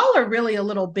 y'all are really a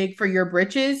little big for your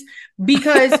britches,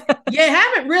 because you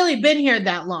haven't really been here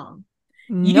that long.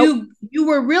 Nope. You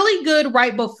were really good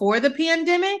right before the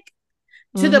pandemic,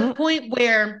 to the point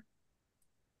where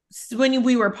when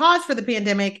we were paused for the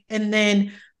pandemic and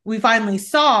then we finally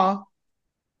saw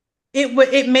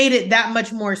it made it that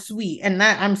much more sweet. And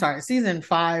that, I'm sorry, season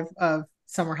 5 of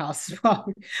Summer House is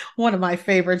probably one of my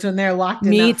favorites when they're locked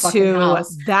in that fucking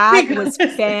house. That was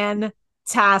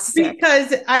fantastic.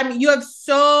 Because you have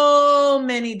so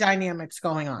many dynamics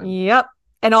going on. Yep.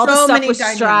 And all the stuff with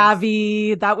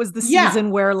Stravi, that was the season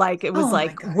where like it was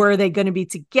were they going to be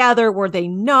together? Were they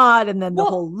not? And then the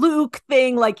whole Luke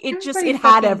thing, like it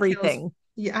had everything.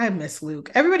 I miss Luke.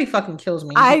 Everybody fucking kills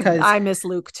me. I miss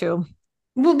Luke too.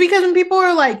 Well, because when people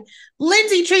are like,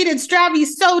 Lindsay treated Stravi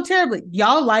so terribly,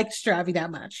 y'all like Stravi that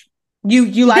much?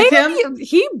 You like him?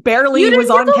 He barely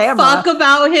was on camera. Fuck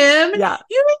about him. Yeah,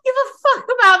 you didn't give a fuck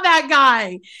about that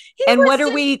guy. And what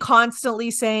are we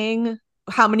constantly saying?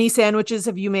 How many sandwiches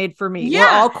have you made for me? Yeah. We're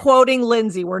all quoting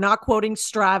Lindsay. We're not quoting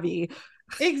Stravi.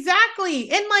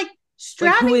 Exactly. And like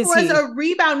Stravi was a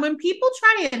rebound. When people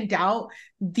try and doubt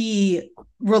the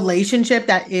relationship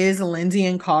that is Lindsay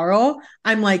and Carl,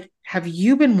 I'm like, have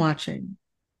you been watching?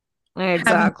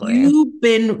 Exactly. Have you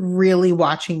been really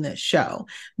watching this show?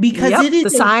 Because it is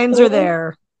the signs are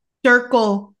there.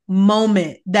 Circle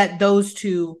moment that those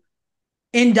two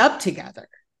end up together.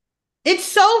 It's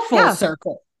so full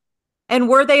circle. And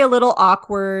were they a little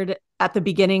awkward at the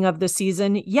beginning of the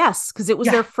season? Yes, because it was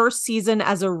their first season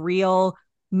as a real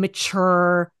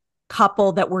mature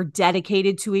couple that were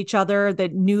dedicated to each other,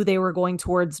 that knew they were going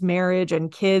towards marriage and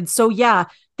kids. So yeah,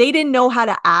 they didn't know how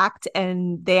to act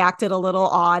and they acted a little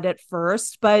odd at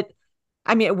first, but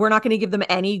I mean, we're not going to give them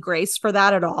any grace for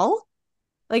that at all.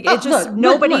 Like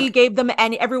nobody gave them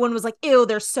any, everyone was like, ew,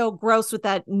 they're so gross with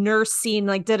that nurse scene,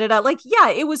 like da-da-da. Like, yeah,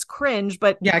 it was cringe,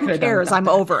 but who cares? I'm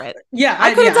over it. Yeah,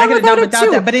 I could have done without it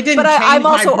too. But it didn't change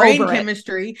my brain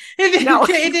chemistry. It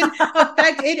didn't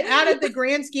affect it out of the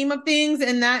grand scheme of things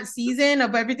in that season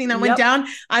of everything that went down.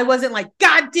 I wasn't like,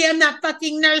 God damn that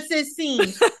fucking nurse's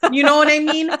scene. You know what I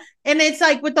mean? And it's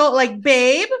like with the like,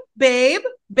 babe. Yeah,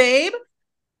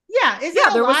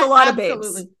 there was a lot of babes.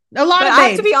 Absolutely. A lot but of babes. I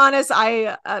have to be honest,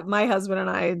 my husband and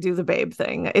I do the babe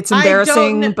thing. It's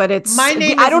embarrassing, but it's I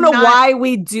don't know why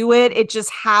we do it. It just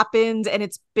happened, and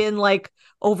it's been like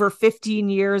over 15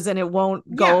 years, and it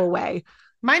won't go away.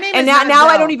 My name and is now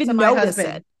I don't even notice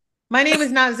it. My name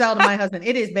is not Zell to my husband.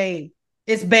 It is babe.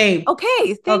 It's babe.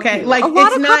 Okay, thank you. Like a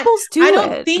lot of couples do it. I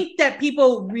don't think that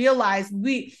people realize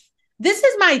this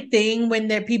is my thing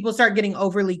when people start getting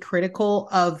overly critical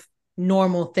of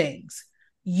normal things.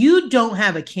 You don't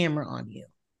have a camera on you.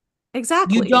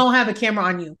 Exactly. You don't have a camera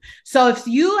on you. So if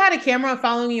you had a camera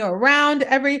following you around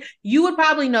you would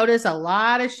probably notice a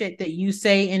lot of shit that you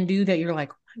say and do that you're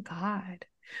like, oh my God.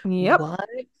 Yep. What?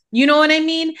 You know what I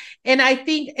mean? And I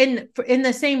think in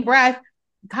the same breath,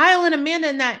 Kyle and Amanda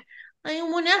in that, I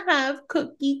want to have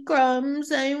cookie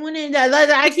crumbs. I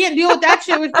can't deal with that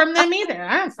shit from them either.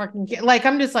 I don't fucking care. Like,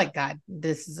 I'm just like, God,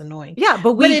 this is annoying. Yeah,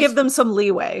 but we give them some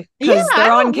leeway because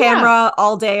they're on camera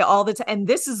all day, all the time. And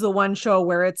this is the one show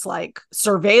where it's like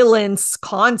surveillance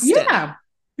constant. Yeah.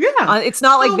 Yeah. It's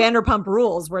not like Vanderpump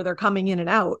Rules where they're coming in and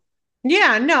out.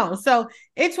 Yeah, no. So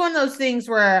it's one of those things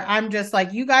where I'm just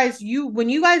like, you guys, when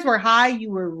you guys were high, you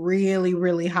were really,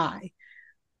 really high.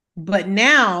 But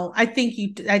now I think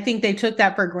they took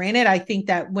that for granted. I think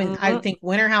that I think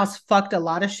Winter House fucked a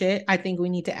lot of shit. I think we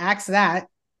need to axe that.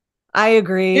 I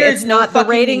agree. It's not, the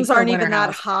ratings aren't even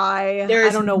that high. I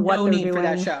don't know what they're doing for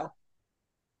that show.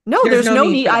 No, there's no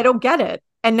need. I don't get it.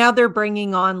 And now they're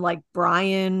bringing on like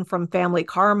Brian from Family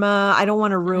Karma. I don't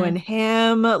want to ruin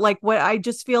him. Like, what, I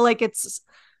just feel like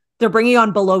they're bringing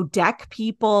on below deck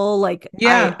people. Like,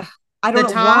 yeah, I don't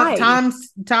know why.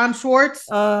 Tom Schwartz.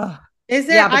 Is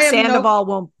there? Yeah, but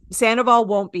Sandoval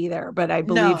won't be there, but I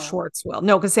believe Schwartz will.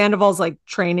 No, because Sandoval's like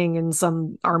training in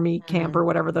some army camp or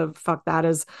whatever the fuck that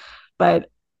is. But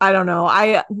I don't know.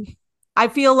 I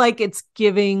feel like it's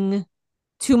giving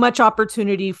too much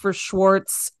opportunity for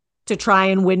Schwartz to try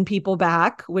and win people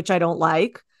back, which I don't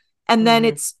like. And then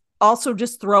it's also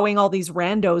just throwing all these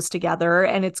randos together,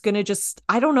 and it's going to just,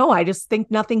 I don't know. I just think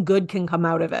nothing good can come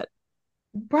out of it.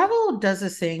 Bravo does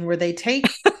this thing where they take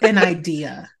an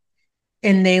idea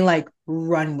and they like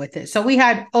run with it. So we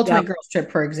had Ultimate Girls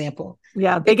Trip, for example.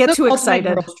 Yeah, they get too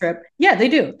excited. Girls Trip. Yeah, they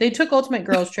do. They took Ultimate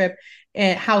Girls Trip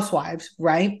and Housewives,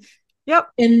 right? Yep.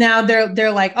 And now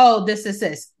they're like, oh, this is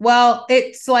this. Well,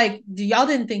 it's like, y'all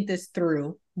didn't think this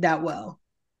through that well.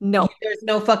 No. There's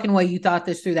no fucking way you thought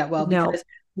this through that well. Because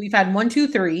we've had 1, 2,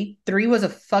 3. 3 was a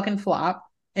fucking flop.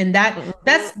 And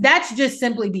that's just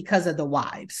simply because of the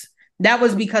wives. That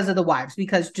was because of the wives,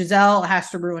 because Giselle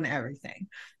has to ruin everything.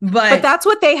 But that's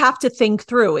what they have to think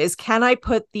through is,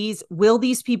 will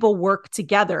these people work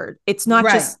together? It's not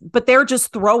but they're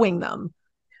just throwing them.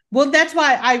 Well, that's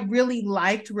why I really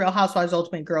liked Real Housewives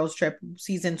Ultimate Girls Trip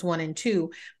seasons 1 and 2,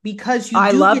 because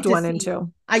I loved 1 and 2.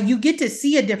 You get to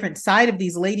see a different side of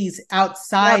these ladies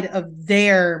outside of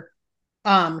their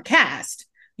cast.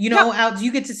 You know,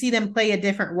 you get to see them play a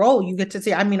different role. You get to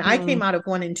see, I mean, I came out of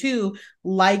 1 and 2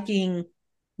 liking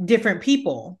different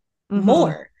people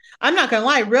more. I'm not gonna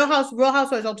lie, Real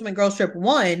Housewives Ultimate Girls Trip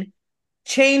 1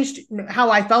 changed how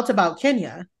I felt about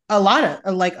Kenya. A lot.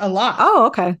 Oh,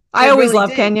 okay. I always really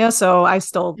loved Kenya, so I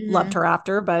still loved her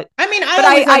after. But I mean,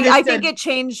 I think it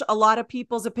changed a lot of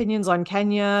people's opinions on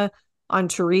Kenya, on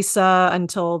Teresa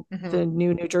until the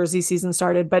new New Jersey season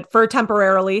started. But for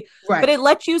temporarily, but it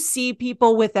let you see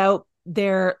people without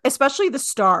especially the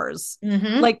stars.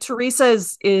 Like Teresa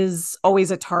is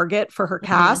always a target for her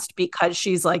cast because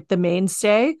she's like the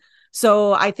mainstay.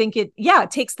 So I think it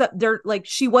takes they're like,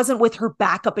 she wasn't with her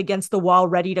back up against the wall,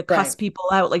 ready to cuss people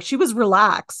out. Like, she was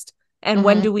relaxed. And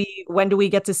when do we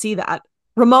get to see that?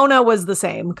 Ramona was the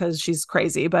same because she's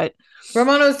crazy, but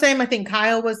Ramona was the same. I think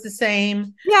Kyle was the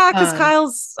same. Yeah, because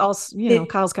Kyle's also,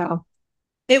 Kyle's Kyle.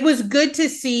 It was good to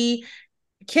see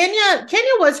Kenya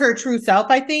was her true self,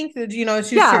 I think. She was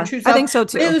her true self. I think so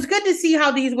too. It was good to see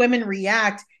how these women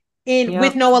react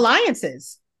with no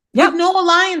alliances. With no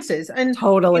alliances. And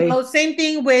totally same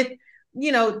thing with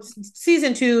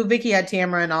season 2, Vicky had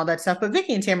Tamara and all that stuff, but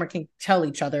Vicky and Tamara can tell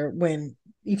each other when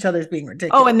each other's being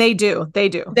ridiculous. Oh, and they do. They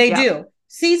do.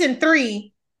 Season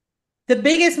 3, the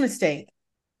biggest mistake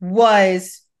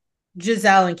was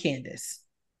Giselle and Candace.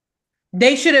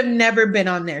 They should have never been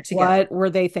on there together. What were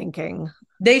they thinking?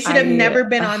 They should have never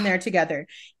been on there together.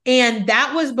 And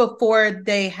that was before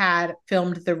they had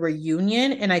filmed the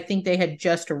reunion, and I think they had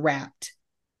just wrapped.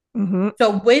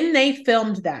 So when they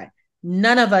filmed that,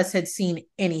 none of us had seen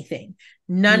anything.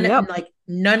 None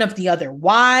of the other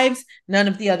wives,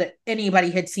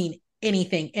 anybody had seen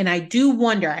anything. And I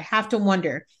have to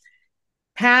wonder,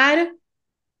 had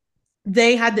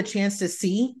they had the chance to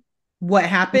see what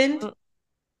happened,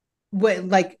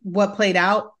 what played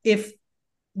out, if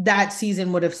that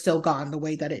season would have still gone the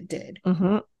way that it did,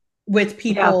 with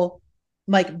people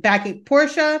like back at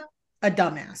Portia, a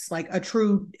dumbass, like a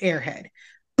true airhead.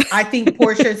 I think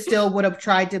Portia still would have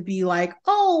tried to be like,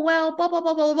 oh, well, blah, blah,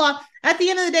 blah, blah, blah. At the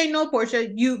end of the day, no, Portia,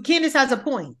 Candace has a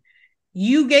point.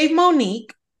 You gave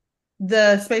Monique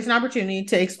the space and opportunity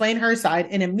to explain her side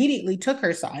and immediately took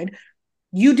her side.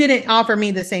 You didn't offer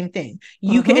me the same thing.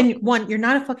 You can, you're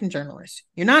not a fucking journalist.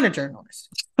 You're not a journalist.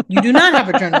 You do not have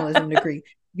a journalism degree.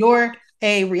 You're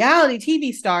a reality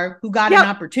TV star who got an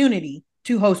opportunity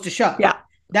to host a show. Yeah.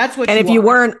 That's what and if you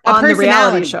weren't on the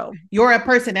reality show, you're a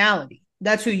personality.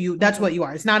 That's what you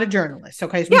are. It's not a journalist.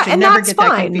 Okay. So we should never get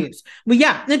that confused. But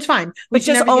yeah, it's fine. But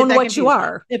just own what you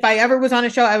are. If I ever was on a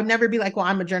show, I would never be like, well,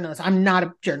 I'm a journalist. I'm not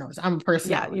a journalist. I'm a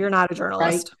personality. Yeah, you're not a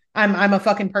journalist. Right? I'm a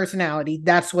fucking personality.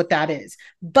 That's what that is.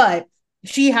 But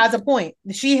she has a point.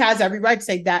 She has every right to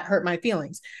say that hurt my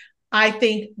feelings. I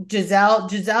think Giselle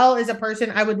is a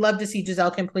person I would love to see Giselle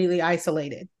completely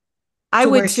isolated. I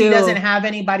would where too. She doesn't have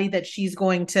anybody that she's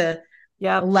going to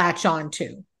latch on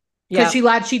to.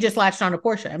 Because she just latched on to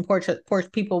Portia, and Portia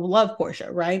people love Portia,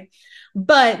 right?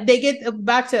 But they get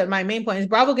back to my main point is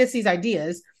Bravo gets these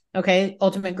ideas. Okay,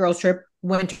 Ultimate Girls Trip,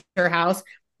 Winter House.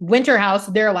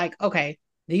 They're like, okay,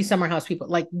 these Summer House people,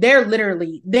 like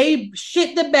they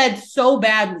shit the bed so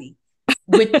badly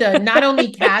with the not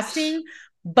only casting,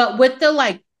 but with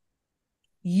the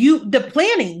the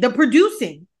planning, the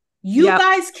producing. You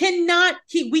guys cannot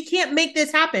we can't make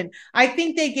this happen. I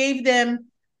think they gave them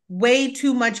way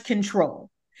too much control.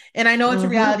 And I know it's a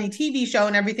reality TV show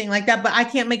and everything like that, but I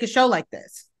can't make a show like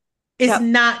this. It's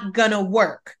not gonna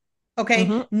work.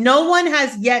 Okay. No one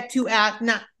has yet to ask.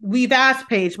 We've asked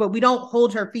Paige, but we don't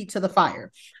hold her feet to the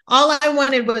fire. All I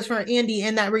wanted was for Andy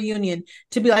in that reunion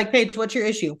to be like, Paige, what's your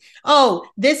issue? Oh,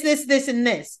 this, and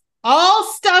this. All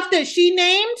stuff that she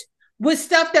named was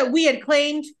stuff that we had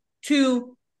claimed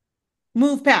to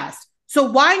move past. So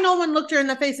why no one looked her in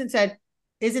the face and said,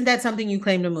 isn't that something you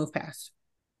claim to move past?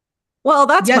 Well,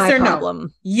 that's my problem. No?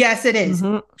 Yes, it is.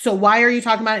 So why are you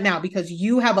talking about it now? Because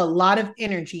you have a lot of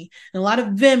energy and a lot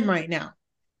of vim right now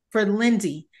for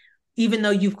Lindsay, even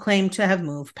though you've claimed to have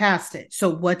moved past it. So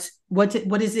what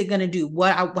is it going to do?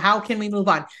 How can we move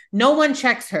on? No one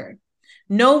checks her.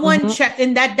 No one checks.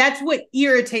 And that's what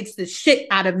irritates the shit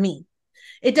out of me.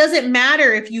 It doesn't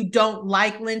matter if you don't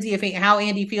like Lindsay, how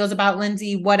Andy feels about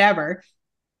Lindsay, whatever.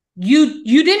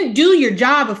 You didn't do your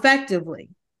job effectively.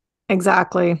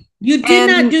 Exactly. You did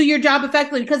not do your job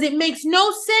effectively because it makes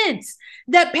no sense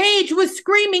that Paige was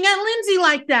screaming at Lindsay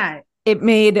like that. It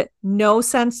made no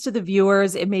sense to the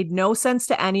viewers. It made no sense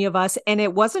to any of us. And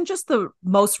it wasn't just the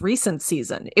most recent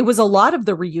season. It was a lot of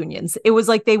the reunions. It was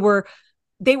like they were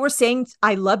saying,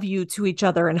 I love you to each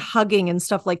other and hugging and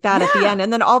stuff like that at the end.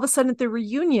 And then all of a sudden at the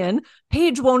reunion,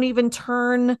 Paige won't even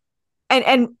turn.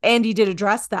 And Andy did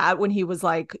address that when he was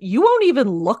like, you won't even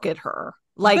look at her.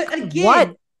 Like,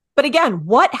 what? But again,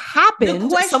 what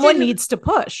happened? Someone needs to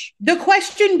push. The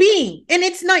question being, and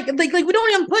it's not like we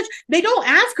don't even push. They don't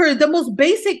ask her the most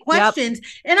basic questions.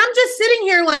 And I'm just sitting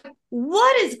here like,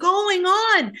 what is going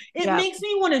on? It makes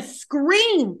me want to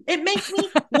scream. It makes me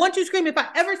want to scream. If I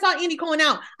ever saw Andy going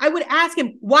out, I would ask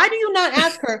him, why do you not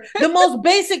ask her the most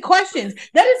basic questions?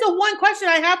 That is the one question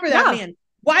I have for that man.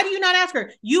 Why do you not ask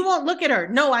her? You won't look at her.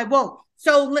 No, I won't.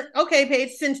 So, okay,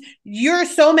 Paige, since you're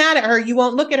so mad at her, you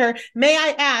won't look at her. May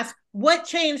I ask what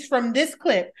changed from this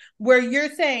clip where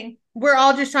you're saying we're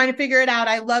all just trying to figure it out?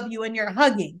 I love you and you're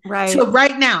hugging. Right. So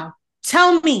right now,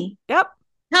 tell me.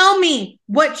 Tell me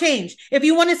what changed. If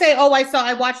you want to say, oh,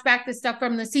 I watched back the stuff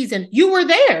from the season. You were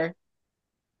there.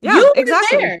 Yeah,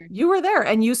 exactly. You were there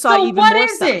and you saw even more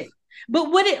stuff. It?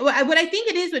 But what I think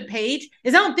it is with Paige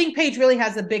is I don't think Paige really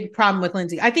has a big problem with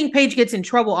Lindsay. I think Paige gets in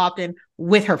trouble often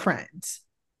with her friends.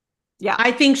 Yeah.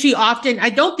 I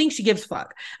don't think she gives a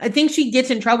fuck. I think she gets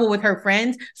in trouble with her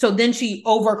friends. So then she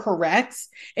overcorrects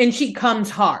and she comes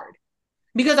hard.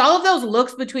 Because all of those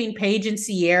looks between Paige and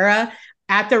Sierra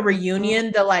at the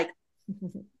reunion, they're like,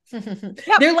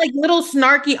 they're like little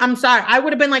snarky. I'm sorry. I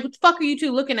would have been like, what the fuck are you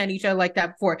two looking at each other like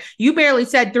that for? You barely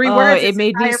said 3 words. It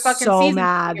made me so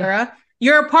mad. Sierra.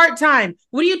 You're a part-time.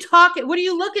 What are you talking? What are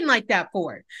you looking like that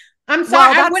for? I'm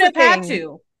sorry. I would have had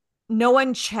to. No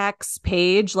one checks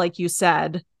Paige, like you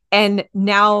said. And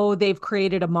now they've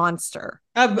created a monster.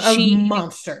 A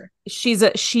monster.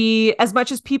 She, as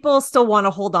much as people still want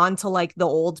to hold on to like the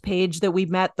old Paige that we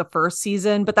met the first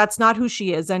season, but that's not who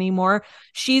she is anymore.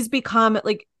 She's become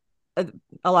like,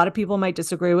 a lot of people might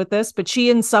disagree with this, but she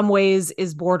in some ways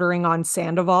is bordering on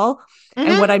Sandoval.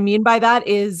 And what I mean by that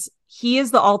is he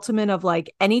is the ultimate of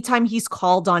like, anytime he's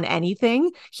called on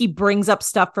anything, he brings up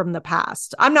stuff from the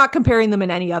past. I'm not comparing them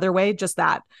in any other way, just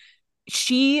that.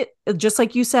 She, just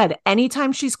like you said,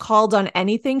 anytime she's called on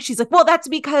anything, she's like, well, that's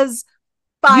because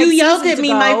you yelled at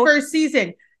me my first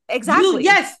season. Exactly.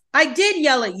 Yes, I did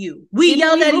yell at you. We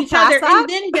yelled at each other. And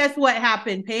then guess what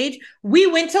happened, Paige? We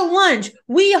went to lunch.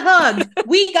 We hugged.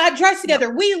 We got dressed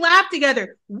together. We laughed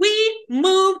together. We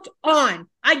moved on.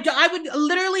 I would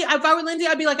literally, if I were Lindsay,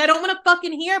 I'd be like, I don't want to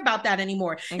fucking hear about that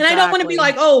anymore. Exactly. And I don't want to be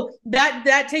like, oh,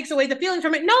 that takes away the feelings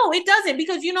from it. No, it doesn't.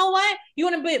 Because you know what? You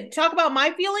want to talk about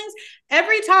my feelings?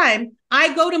 Every time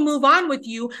I go to move on with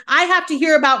you, I have to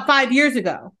hear about 5 years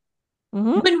ago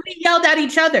when we yelled at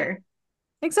each other.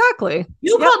 Exactly.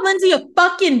 You called Lindsay a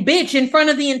fucking bitch in front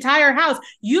of the entire house.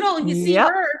 You don't see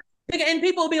her. And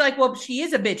people will be like, well, she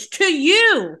is a bitch. To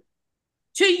you.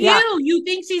 To you, you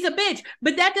think she's a bitch.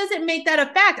 But that doesn't make that a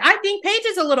fact. I think Paige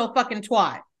is a little fucking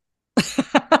twat.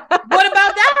 What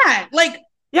about that? Like,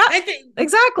 yeah,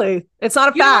 exactly. It's not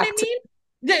a fact. You know what I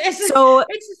mean? It's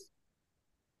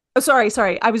just,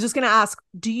 sorry. I was just going to ask,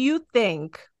 do you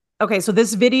think, okay, so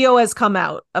this video has come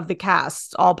out of the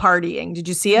cast all partying. Did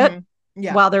you see it?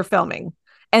 Yeah. While they're filming.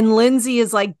 And Lindsay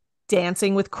is like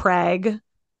dancing with Craig,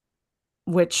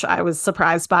 which I was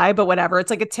surprised by, but whatever. It's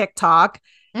like a TikTok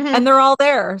and they're all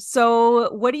there.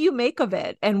 So what do you make of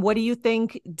it? And what do you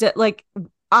think? Like,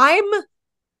 I'm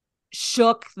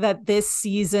shook that this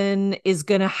season is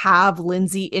going to have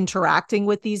Lindsay interacting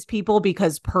with these people,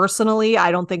 because personally,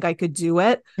 I don't think I could do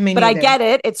it. But I get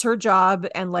it. It's her job.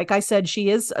 And like I said, she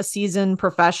is a seasoned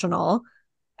professional.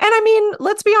 And I mean,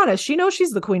 let's be honest, she knows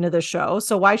she's the queen of the show,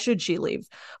 so why should she leave?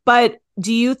 But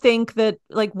do you think that,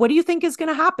 like, what do you think is going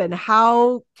to happen?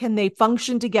 How can they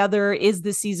function together? Is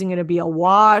this season going to be a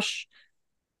wash?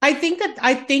 I think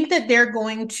that they're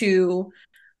going to,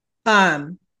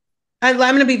 I'm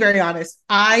going to be very honest.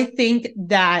 I think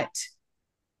that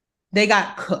they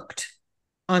got cooked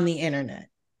on the internet.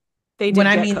 They did. When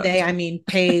I mean cooked. I mean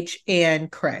Paige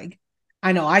and Craig.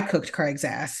 I know I cooked Craig's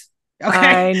ass.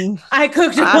 Okay. I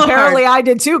cooked him apparently hard. I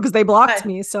did too, because they blocked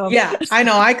me. So yeah, I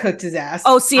know I cooked his ass.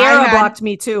 Oh, Sierra blocked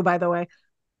me too, by the way.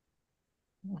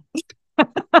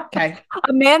 Okay.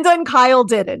 Amanda and Kyle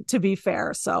didn't, to be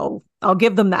fair. So I'll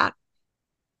give them that.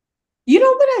 You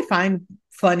know what I find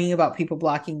funny about people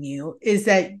blocking you is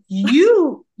that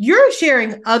you're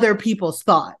sharing other people's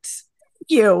thoughts.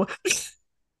 So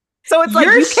it's like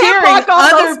you're sharing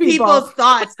other people's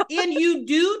thoughts, and you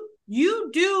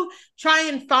do try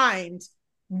and find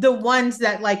the ones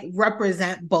that like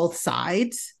represent both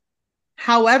sides.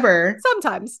 However,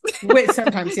 sometimes, yes.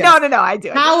 No, I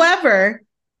do. However,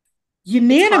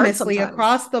 unanimously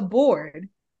across the board,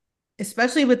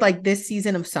 especially with like this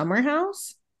season of Summer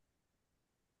House,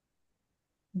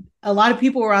 a lot of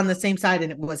people were on the same side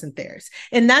and it wasn't theirs.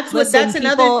 And that's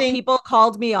another thing. People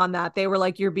called me on that. They were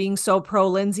like, you're being so pro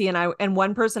Lindsay. And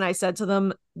one person, I said to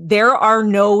them, there are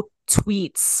no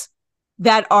tweets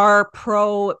that are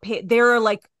pro. There are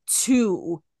like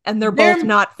two, and they're both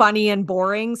not funny and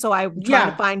boring. So I'm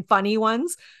trying to find funny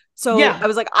ones. So I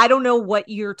was like, I don't know what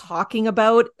you're talking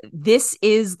about. This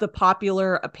is the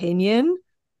popular opinion.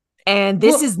 And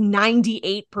this is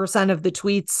 98% of the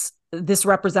tweets. This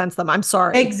represents them. I'm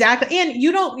sorry. Exactly. And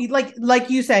you don't like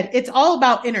you said, it's all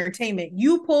about entertainment.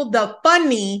 You pulled the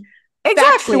funny,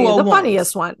 factual the ones,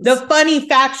 funniest ones, the funny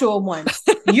factual ones.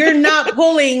 You're not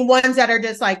pulling ones that are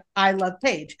just like, I love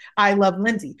Paige, I love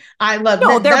Lindsay, I love.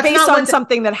 No, they're based on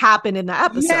something that happened in the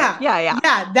episode. Yeah.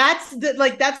 That's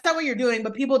not what you're doing.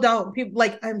 But people don't. People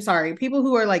like, I'm sorry, people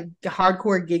who are like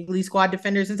hardcore giggly squad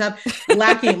defenders and stuff,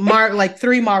 lacking like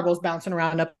 3 marbles bouncing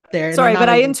around up there. Sorry, but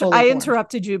I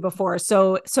interrupted you before.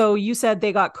 So you said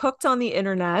they got cooked on the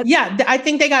internet. Yeah, I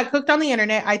think they got cooked on the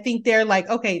internet. I think they're like,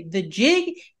 okay, the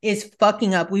jig is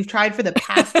fucking up. We've tried for the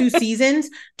past 2 seasons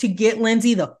to get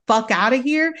Lindsay the fuck out of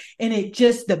here, and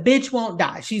the bitch won't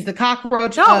die. She's the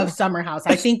cockroach of Summer House.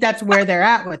 I think that's where they're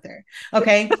at with her.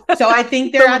 Okay, so I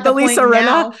think they're at the point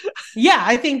now. Yeah,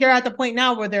 I think they're at the point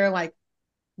now where they're like,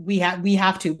 we have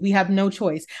no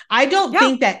choice. I don't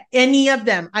think that any of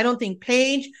them, I don't think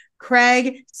Paige,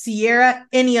 Craig, Sierra,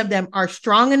 any of them are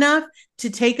strong enough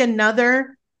to take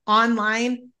another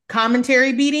online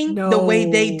commentary beating the way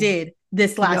they did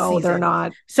this last season. No, they're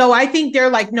not. So I think they're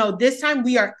like, no, this time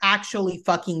we are actually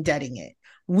fucking deading it.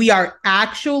 We are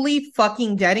actually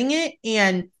fucking deading it.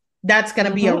 And that's going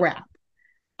to be a wrap.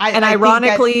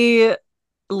 Ironically,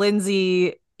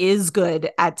 Lindsay is good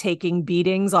at taking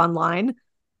beatings online,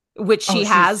 which she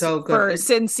has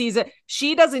since season.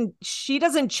 She doesn't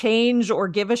change or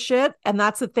give a shit, and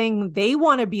that's the thing. They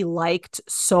want to be liked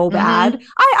so bad.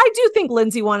 I do think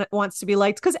Lindsay wants to be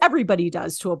liked, because everybody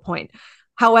does to a point.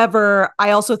 However,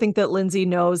 I also think that Lindsay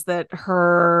knows that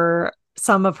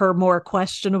some of her more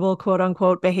questionable quote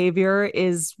unquote behavior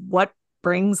is what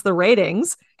brings the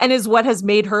ratings and is what has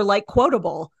made her like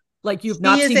quotable. Like, you've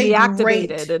not seen me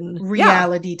activated and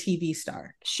reality TV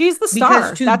star. She's the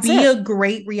star. Because to be a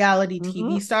great reality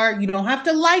TV star, you don't have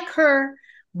to like her,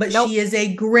 but she is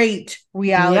a great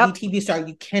reality TV star.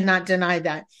 You cannot deny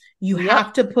that. You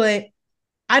have to put,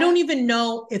 I don't even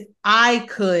know if I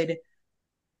could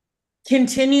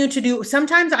continue to do.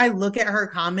 Sometimes I look at her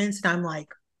comments and I'm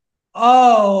like,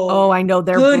 oh, I know,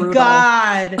 they're good brutal.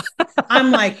 God.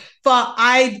 I'm like, fuck,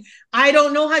 I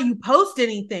don't know how you post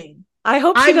anything. I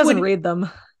hope she doesn't read them.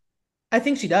 I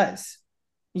think she does.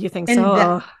 You think And so?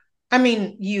 that, I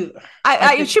mean,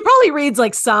 she probably reads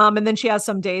like some, and then she has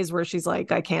some days where she's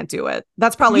like, I can't do it.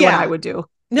 That's probably what I would do.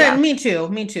 Yeah, me too.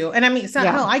 Me too. And I mean,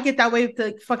 hell, I get that way with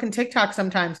the fucking TikTok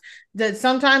sometimes. That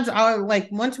sometimes I'll like,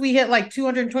 once we hit like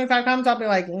 225 comments, I'll be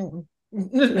like,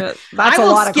 that's I a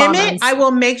will lot of skim comments. it. I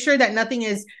will make sure that nothing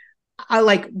is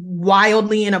like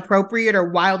wildly inappropriate or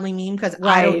wildly mean, because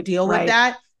I don't deal with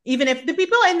that. Even if the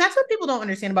people, and that's what people don't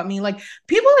understand about me. Like,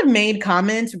 people have made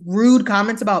comments, rude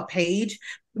comments about Paige,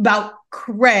 about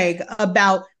Craig,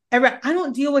 about I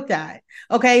don't deal with that.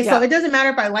 Okay. So it doesn't matter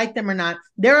if I like them or not.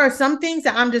 There are some things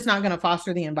that I'm just not going to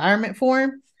foster the environment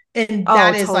for. And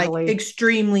that is totally. Like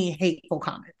extremely hateful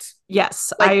comments.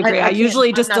 Yes, like, I agree. I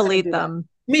usually just delete them.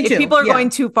 Me too. If people are going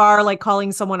too far, like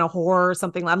calling someone a whore or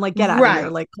something, I'm like, get out of here.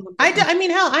 Like, I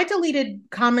mean, hell, I deleted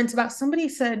comments about, somebody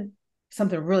said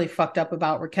something really fucked up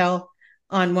about Raquel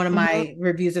on one of my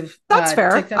reviews of that's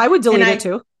fair. TikTok. I would delete it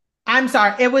too. I'm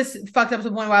sorry. It was fucked up to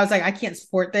the point where I was like, I can't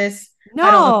support this.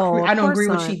 No, I don't agree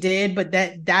with what she did, but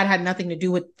that had nothing to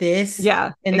do with this.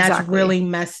 Yeah. And that's really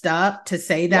messed up to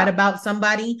say that about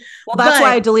somebody. Well, that's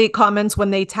why I delete comments when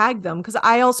they tag them, because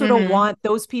I also don't want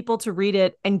those people to read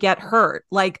it and get hurt.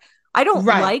 Like, I don't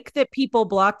like that people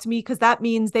blocked me, because that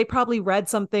means they probably read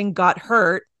something, got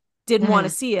hurt, didn't want to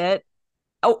see it.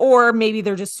 Or maybe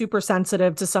they're just super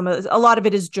sensitive to a lot of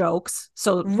it is jokes.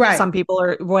 So some people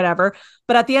are whatever.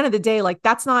 But at the end of the day, like,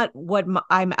 that's not what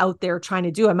I'm out there trying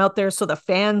to do. I'm out there so the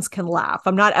fans can laugh.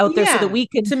 I'm not out there so that we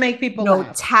can to make people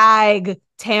tag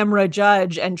Tamra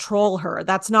Judge and troll her.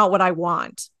 That's not what I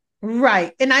want.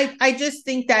 Right. And I just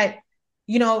think that,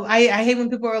 I hate when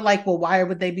people are like, well, why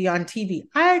would they be on TV?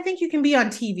 I think you can be on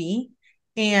TV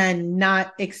and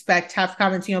not expect half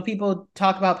comments. People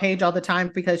talk about Paige all the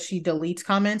time because she deletes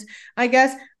comments, I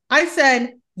guess. I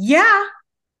said, yeah,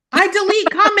 I delete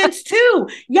comments too.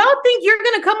 Y'all think you're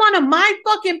going to come onto my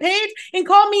fucking page and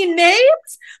call me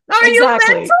names? Are you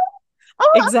mental?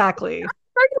 Oh, exactly.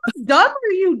 Are you dumb or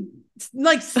are you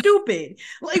like stupid?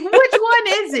 Like, which one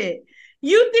is it?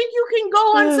 You think you can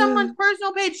go on someone's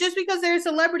personal page just because they're a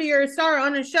celebrity or a star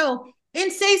on a show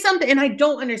and say something? And I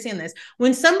don't understand this.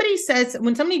 When somebody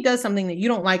does something that you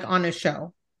don't like on a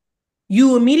show,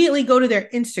 you immediately go to their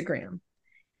Instagram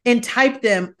and type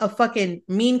them a fucking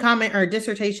mean comment or a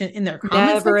dissertation in their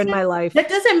comments. Never in my life. That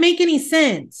doesn't make any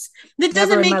sense. That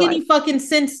doesn't make any fucking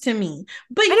sense to me.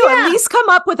 But I know, at least come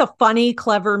up with a funny,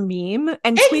 clever meme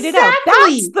and tweet it out.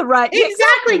 That's the right.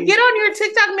 Exactly. Get on your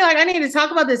TikTok and be like, I need to talk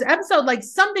about this episode, like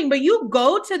something. But you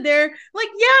go to their, like,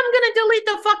 yeah, I'm going to delete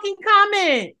the fucking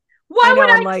comment. Why would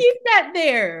I keep that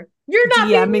there? You're not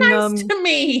being nice to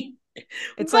me.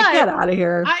 It's like, get out of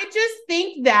here. I just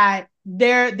think that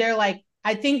they're like,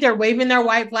 I think they're waving their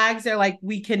white flags. They're like,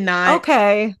 we cannot.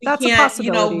 Okay, that's a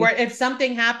possibility. Where if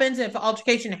something happens, if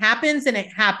altercation happens, then it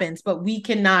happens. But we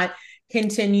cannot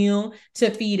continue to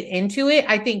feed into it.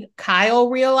 I think Kyle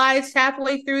realized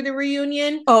halfway through the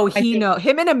reunion. Oh,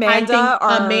 him and Amanda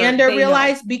Amanda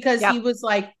realized because he was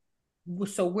like,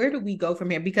 so where do we go from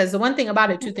here? Because the one thing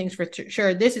about it, two things for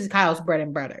sure, this is Kyle's bread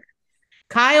and butter.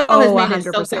 Kyle has made 100%.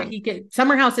 It so that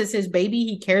Summer House is his baby.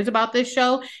 He cares about this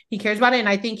show. He cares about it. And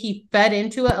I think he fed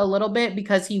into it a little bit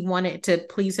because he wanted to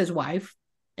please his wife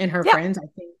and her friends.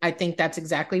 I think that's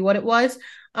exactly what it was.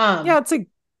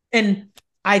 And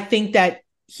I think that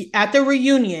at the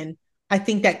reunion, I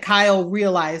think that Kyle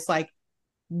realized, like,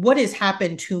 what has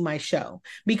happened to my show?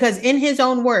 Because in his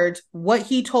own words, what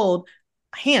he told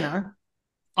Hannah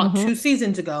 2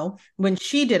 seasons ago, when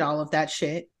she did all of that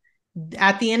shit,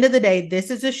 at the end of the day, this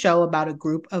is a show about a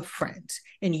group of friends,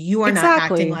 and you are not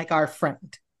acting like our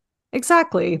friend.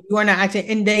 Exactly. You are not acting,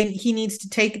 and then he needs to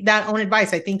take that own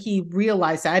advice. I think he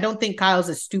realized that. I don't think Kyle's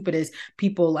as stupid as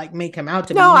people like make him out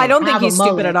to be. No, I don't think he's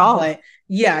stupid at all. But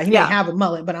he may have a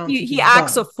mullet, but I don't think he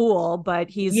acts a fool, but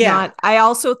he's not. I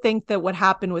also think that what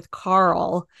happened with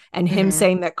Carl and him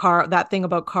saying that thing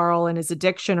about Carl and his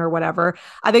addiction or whatever,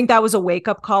 I think that was a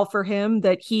wake-up call for him,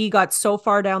 that he got so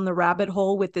far down the rabbit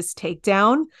hole with this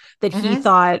takedown that he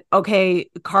thought, okay,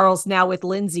 Carl's now with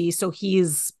Lindsay, so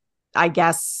he's, I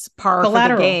guess, par for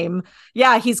the game.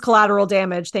 Yeah, he's collateral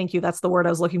damage. Thank you. That's the word I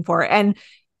was looking for.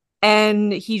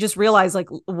 And he just realized, like,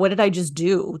 what did I just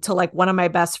do to like one of my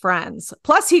best friends?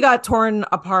 Plus, he got torn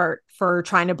apart for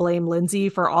trying to blame Lindsay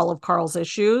for all of Carl's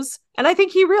issues. And I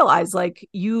think he realized, like,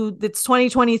 it's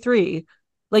 2023.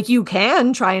 Like, you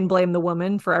can try and blame the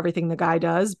woman for everything the guy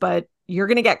does, but you're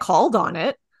going to get called on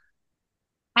it.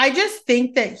 I just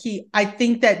think that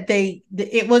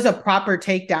it was a proper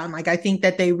takedown. Like, I think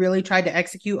that they really tried to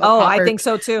execute I think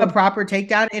so too. A proper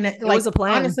takedown. And it was a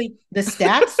plan. Honestly, the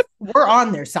stats were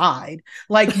on their side.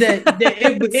 Like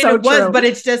it was, but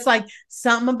it's just like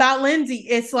something about Lindsay.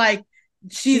 It's like,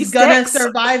 she's gonna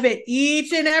survive it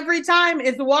each and every time.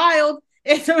 It's wild.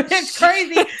 It's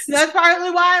crazy. That's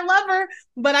partly why I love her.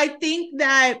 But I think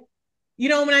that,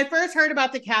 when I first heard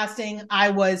about the casting,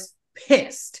 I was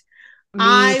pissed.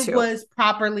 I was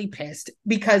properly pissed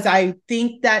because I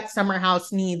think that Summer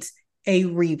House needs a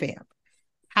revamp.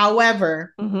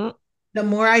 However, the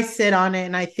more I sit on it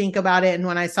and I think about it, and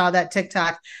when I saw that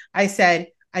TikTok, I said,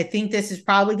 I think this is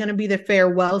probably going to be the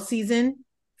farewell season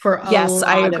for a lot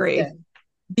I agree. Of them.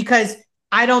 Because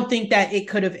I don't think that it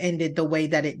could have ended the way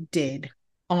that it did.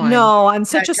 On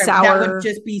such a sour. That would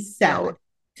just be sad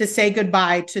to say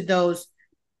goodbye to those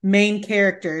main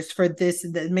characters for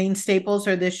the main staples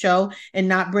for this show, and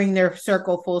not bring their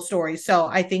circle full story. So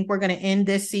I think we're going to end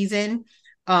this season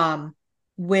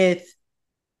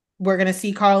we're going to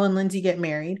see Carl and Lindsay get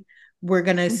married. We're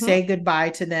going to say goodbye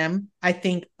to them. I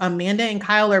think Amanda and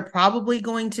Kyle are probably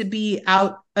going to be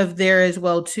out of there as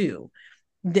well too.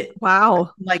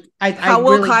 Wow. Like, how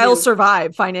will Kyle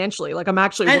survive financially? Like, I'm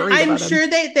actually worried about him. I'm sure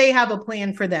they have a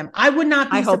plan for them. I would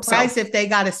not be surprised if they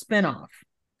got a spinoff.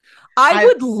 I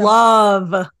would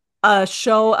love a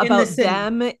show about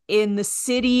them in the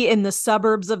city, in the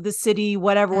suburbs of the city,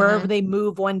 whatever, wherever they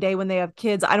move one day when they have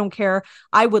kids. I don't care.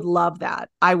 I would love that.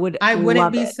 I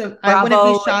wouldn't be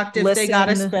shocked if they got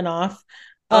a spinoff.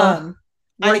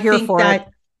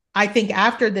 I think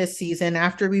after this season,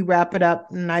 after we wrap it up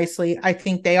nicely, I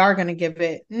think they are going to give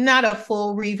it not a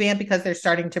full revamp, because they're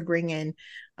starting to bring in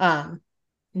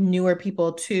newer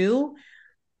people too.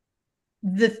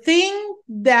 The thing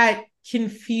that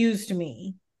confused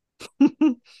me,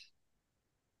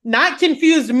 not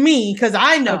confused me because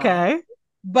I know,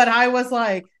 but I was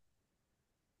like,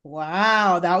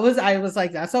 wow, I was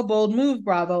like, that's a bold move,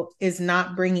 Bravo, is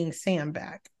not bringing Sam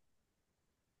back.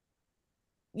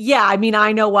 Yeah, I mean,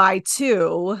 I know why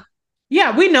too.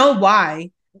 Yeah, we know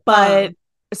why. But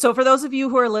so for those of you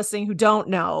who are listening who don't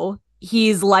know,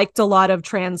 he's liked a lot of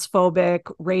transphobic,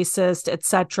 racist,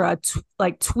 etc.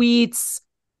 Like tweets,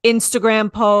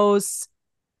 Instagram posts,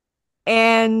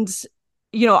 and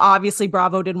obviously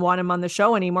Bravo didn't want him on the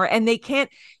show anymore, and they can't.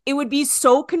 It would be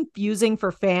so confusing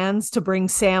for fans to bring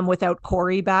Sam without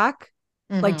Corey back.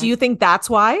 Like, do you think that's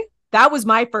why? That was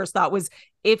my first thought, was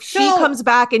if she comes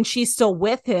back and she's still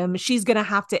with him, she's gonna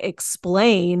have to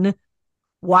explain,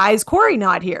 why is Corey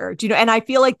not here? Do you know? And I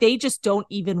feel like they just don't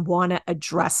even want to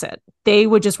address it. They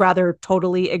would just rather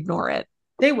totally ignore it.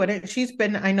 They wouldn't.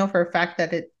 I know for a fact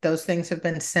that those things have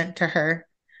been sent to her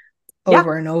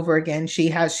over and over again.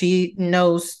 She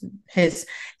knows his,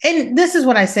 and this is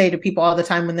what I say to people all the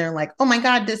time when they're like, oh my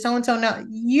God, does so-and-so know?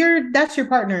 That's your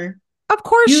partner. Of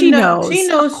course she knows. She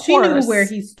knows. She knew where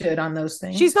he stood on those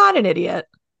things. She's not an idiot.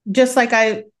 Just like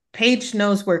Paige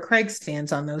knows where Craig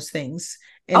stands on those things.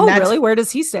 And really? Where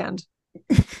does he stand?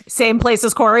 Same place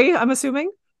as Corey, I'm assuming?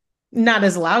 Not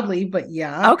as loudly, but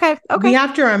yeah. Okay. We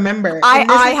have to remember.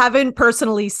 I haven't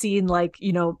personally seen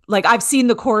I've seen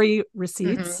the Corey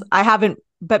receipts. I haven't,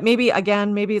 but maybe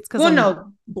it's because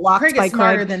I'm blocked Craig by is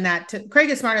smarter than that. Craig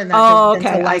is smarter than that.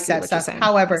 To like that stuff.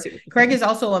 However, Craig is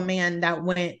also a man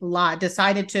that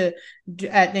decided to,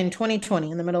 in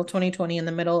 2020, in the middle of 2020, in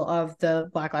the middle of the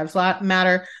Black Lives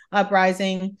Matter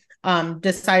uprising,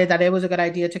 decided that it was a good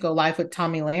idea to go live with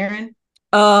Tommy Lahren.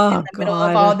 In the middle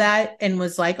of all that, and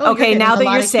was like, okay, now that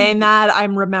you're saying that,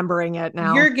 I'm remembering it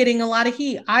now. You're getting a lot of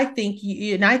heat. I think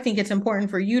it's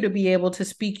important for you to be able to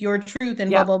speak your truth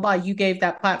and blah, blah, blah. You gave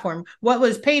that platform. What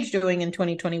was Paige doing in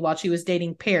 2020 while she was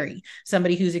dating Perry,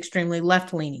 somebody who's extremely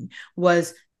left-leaning,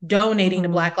 was donating to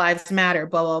Black Lives Matter,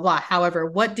 blah, blah, blah. However,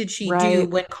 what did she do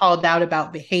when called out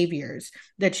about behaviors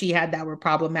that she had that were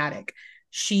problematic?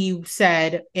 She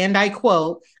said, and I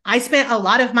quote, I spent a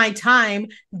lot of my time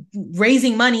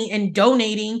raising money and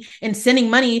donating and sending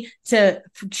money to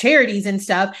charities and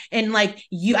stuff. And I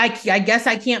guess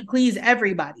I can't please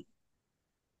everybody.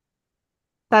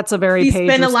 That's a very Paige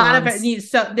spent response. A lot of it,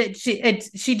 so that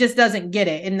she just doesn't get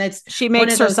it. And she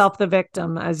makes herself the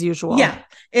victim as usual. Yeah.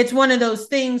 It's one of those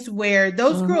things where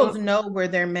those girls know where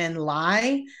their men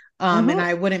lie. And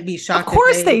I wouldn't be shocked. Of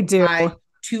course they do.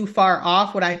 Too far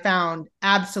off. What I found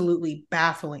absolutely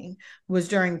baffling was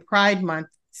during Pride Month,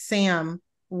 Sam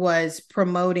was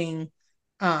promoting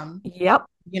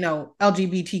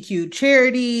LGBTQ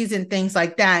charities and things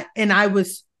like that. And I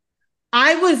was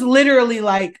literally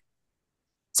like,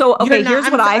 so okay, here's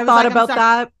what I thought about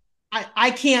that. I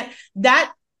can't,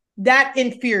 that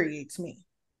infuriates me.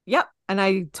 Yep. And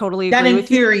I totally That agree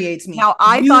with you. infuriates me. Now,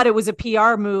 I thought it was a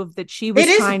PR move that she was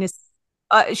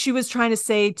trying to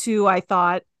say to, I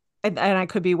thought, and I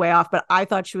could be way off, but I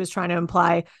thought she was trying to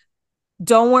imply,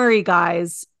 don't worry,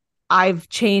 guys, I've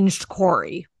changed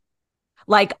Corey.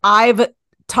 Like, I've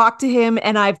talked to him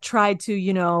and I've tried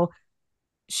to,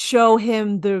 show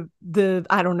him the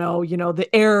I don't know, the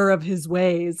error of his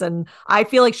ways. And I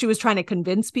feel like she was trying to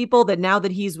convince people that now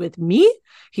that he's with me,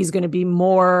 he's going to be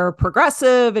more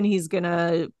progressive and he's going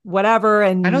to whatever.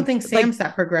 And I don't think Sam's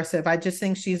that progressive. I just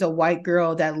think she's a white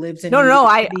girl that lives in no.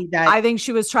 I think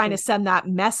she was trying to send that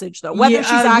message, though. Whether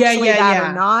she's actually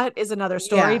or not is another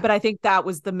story. But I think that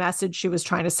was the message she was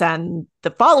trying to send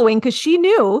the following, because she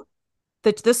knew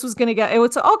that this was going to get,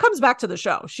 it all comes back to the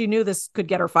show. She knew this could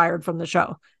get her fired from the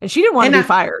show, and she didn't want to be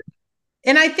fired.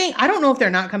 And I don't know if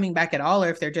they're not coming back at all, or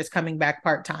if they're just coming back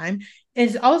part-time.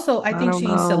 Is also, I think she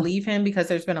needs to leave him, because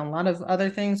there's been a lot of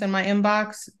other things in my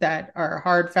inbox that are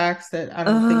hard facts that I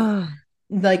don't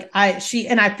think,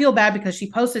 and I feel bad because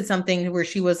she posted something where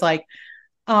she was like,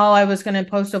 oh, I was going to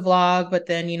post a vlog, but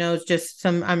then, it's just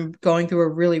I'm going through a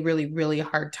really, really, really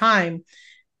hard time.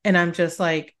 And I'm just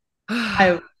like,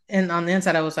 and on the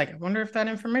inside, I was like, I wonder if that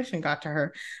information got to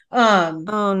her.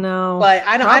 Oh no. But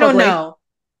I don't know.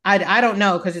 I don't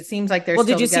know, because it seems like they're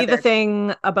did you see the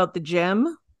thing about the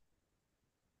gym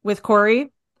with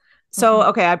Corey? So,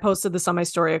 okay, I posted this on my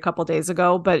story a couple days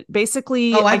ago, but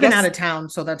basically, I've been out of town,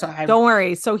 so that's why. Don't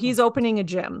worry. So he's opening a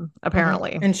gym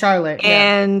apparently in Charlotte,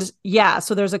 and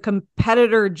so there's a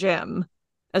competitor gym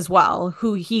as well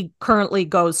who he currently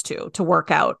goes to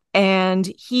work out, and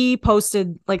he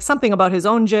posted like something about his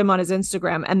own gym on his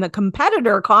Instagram, and the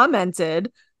competitor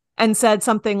commented and said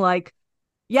something like,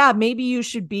 yeah, maybe you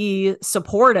should be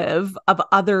supportive of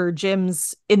other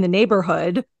gyms in the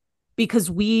neighborhood,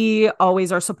 because we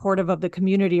always are supportive of the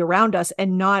community around us,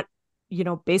 and not,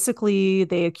 basically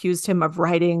they accused him of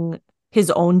writing his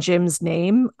own gym's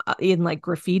name in like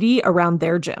graffiti around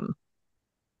their gym.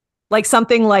 Like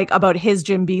something like about his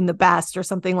gym being the best or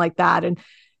something like that.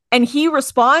 And he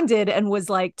responded and was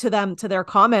like to their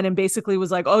comment, and basically was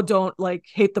like, oh, don't like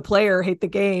hate the player, hate the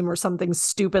game, or something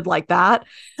stupid like that.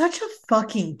 Such a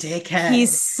fucking dickhead.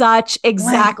 He's such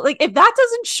like if that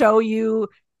doesn't show you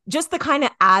just the kind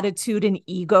of attitude and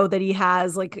ego that he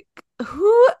has, like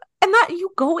and that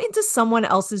you go into someone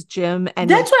else's gym, and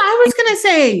that's what I was going to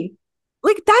say.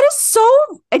 Like, that is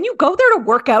so, and you go there to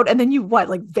work out, and then you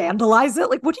vandalize it?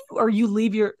 Like, you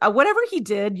leave your, whatever he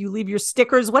did, you leave your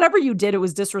stickers, whatever you did, it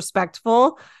was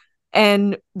disrespectful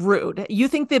and rude. You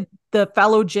think that the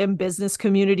fellow gym business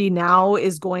community now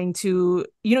is going to,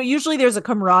 usually there's a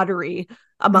camaraderie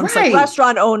amongst like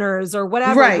restaurant owners or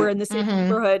whatever. We're in the same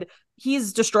neighborhood.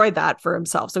 He's destroyed that for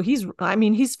himself. So he's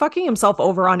fucking himself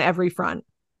over on every front.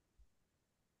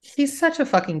 He's such a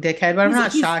fucking dickhead, but I'm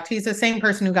not shocked. He's the same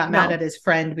person who got mad at his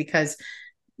friend because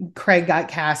Craig got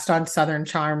cast on Southern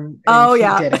Charm. And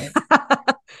he didn't.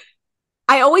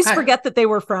 I always forget that they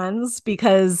were friends,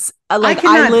 because I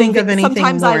cannot think of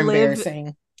anything more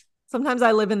embarrassing. Sometimes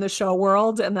I live in the show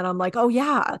world, and then I'm like, oh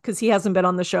yeah, because he hasn't been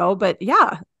on the show. But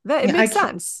it makes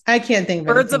sense. I can't think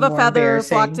of birds of a feather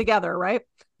flock together, right?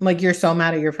 Like, you're so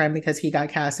mad at your friend because he got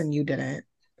cast and you didn't.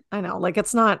 I know, like,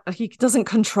 it's not, he doesn't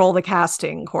control the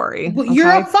casting, Corey. Well, okay?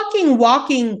 You're a fucking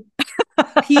walking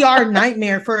PR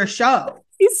nightmare for a show.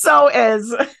 He so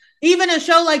is. Even a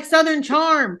show like Southern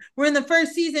Charm, where in the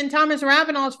first season, Thomas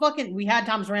Ravenel's we had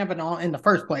Thomas Ravenel in the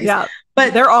first place. Yeah.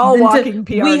 But they're all walking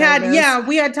PR. We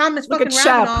had Thomas fucking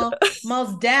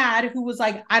Ravenel's dad, who was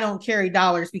like, I don't carry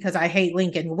dollars because I hate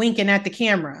Lincoln, winking at the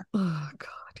camera. Oh,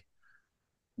 God.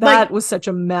 That was such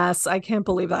a mess. I can't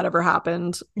believe that ever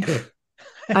happened.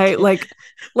 I can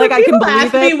believe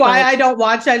ask me why I don't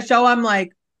watch that show. I'm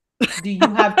like, do you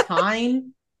have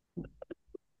time?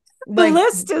 The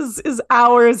list is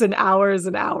hours and hours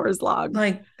and hours long.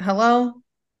 Like, hello?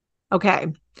 Okay.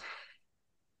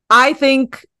 I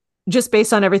think, just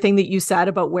based on everything that you said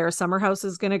about where Summer House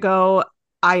is going to go,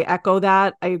 I echo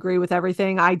that. I agree with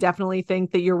everything. I definitely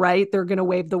think that you're right. They're going to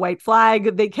wave the white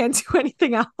flag. They can't do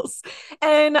anything else.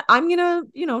 And I'm going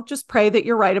to, just pray that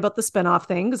you're right about the spinoff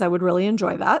thing, because I would really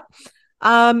enjoy that.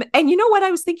 And you know what I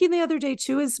was thinking the other day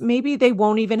too, is maybe they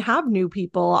won't even have new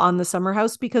people on the Summer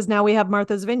House, because now we have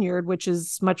Martha's Vineyard, which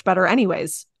is much better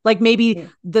anyways. Like, maybe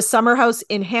the Summer House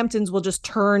in Hamptons will just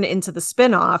turn into the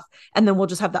spinoff, and then we'll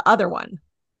just have the other one.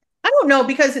 I don't know,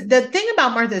 because the thing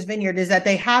about Martha's Vineyard is that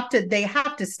they have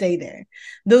to stay there.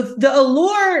 The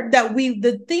allure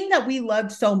the thing that we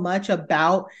loved so much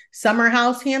about Summer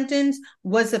House Hamptons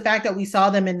was the fact that we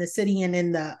saw them in the city and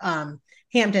in the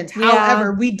Hamptons. Yeah.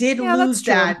 However, we did lose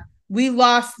that We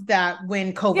lost that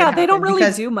when COVID happened. They don't really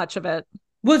because, do much of it.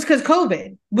 Well, it's because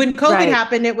COVID. When COVID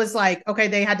happened, it was like, okay,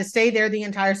 they had to stay there the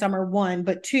entire summer, one,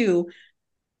 but two,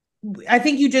 I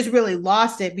think you just really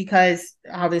lost it because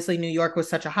obviously New York was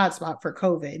such a hot spot for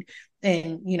COVID.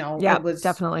 And, you know, it was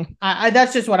definitely.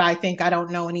 That's just what I think. I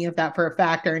don't know any of that for a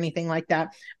fact or anything like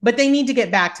that, but they need to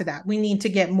get back to that. We need to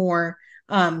get more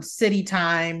city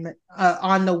time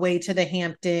on the way to the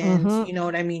Hamptons. You know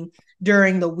what I mean?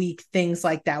 During the week, things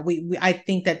like that. I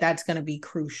think that's going to be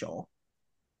crucial.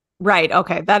 Right.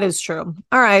 Okay. That is true.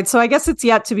 All right. So I guess it's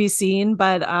yet to be seen,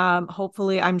 but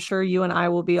hopefully I'm sure you and I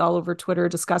will be all over Twitter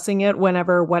discussing it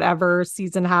whenever whatever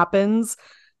season happens,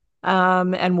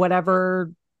 and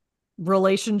whatever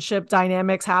relationship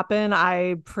dynamics happen.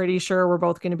 I'm pretty sure we're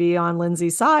both going to be on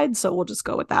Lindsay's side. So we'll just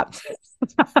go with that.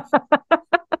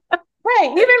 Right.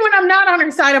 Even when I'm not on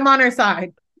her side, I'm on her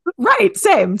side. Right.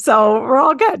 Same. So we're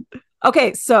all good.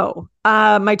 Okay. So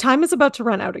my time is about to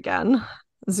run out again.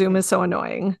 Zoom is so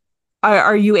annoying.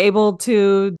 Are you able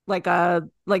to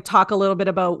talk a little bit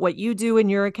about what you do in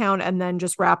your account and then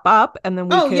just wrap up and then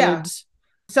we could. Yeah.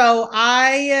 So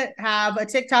I have a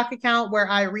TikTok account where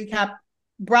I recap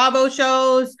Bravo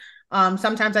shows.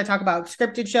 Sometimes I talk about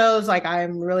scripted shows. Like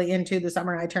I'm really into The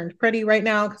Summer I Turned Pretty right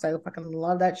now because I fucking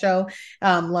love that show.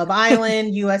 Love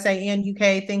Island, USA and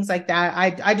UK, things like that.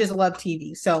 I just love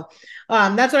TV. So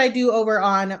that's what I do over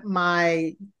on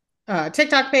my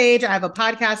TikTok page. I have a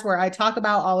podcast where I talk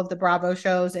about all of the Bravo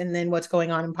shows and then what's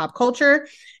going on in pop culture.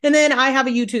 And then I have a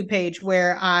YouTube page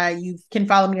where you can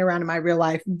follow me around in my real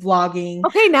life vlogging.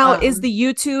 Okay, now is the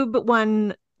YouTube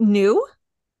one new?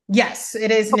 Yes,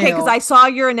 it is okay, because I saw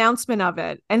your announcement of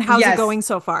it. And how's it going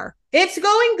so far? It's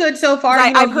going good so far.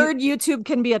 I've heard YouTube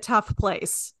can be a tough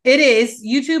place. It is.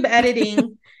 YouTube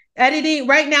editing. Editing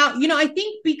right now, I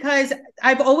think because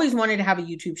I've always wanted to have a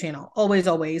YouTube channel,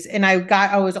 always. And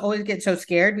I always get so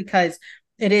scared because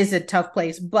it is a tough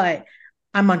place, but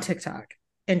I'm on TikTok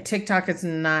and TikTok is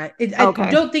not, okay.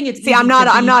 I don't think it's I'm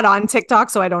not on TikTok,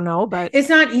 so I don't know, but it's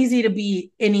not easy to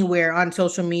be anywhere on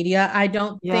social media. I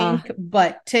don't think,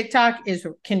 but TikTok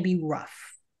can be rough.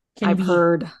 I've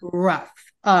heard rough.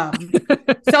 So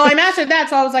I mastered that.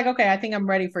 So I was like, okay, I think I'm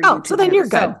ready for YouTube. So then you're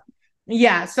good.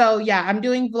 So I'm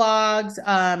doing vlogs,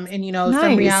 and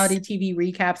some reality TV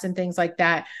recaps and things like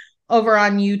that over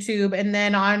on YouTube. And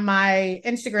then on my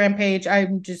Instagram page,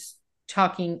 I'm just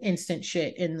talking instant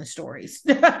shit in the stories.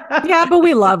 Yeah, but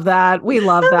we love that.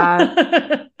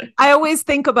 I always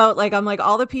think about I'm like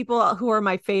all the people who are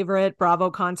my favorite Bravo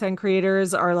content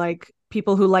creators are like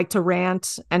people who like to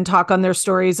rant and talk on their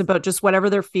stories about just whatever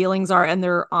their feelings are, and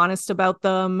they're honest about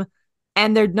them,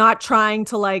 and they're not trying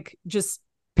to just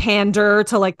pander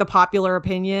to the popular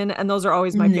opinion, and those are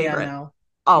always my favorite.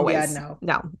 Always. We love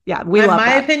my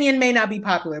that. Opinion may not be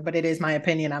popular, but it is my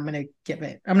opinion. I'm gonna give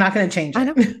it. I'm not gonna change it. I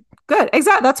know. Good.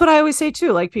 Exactly. That's what I always say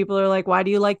too. People are like, why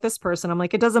do you like this person? I'm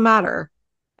like, it doesn't matter.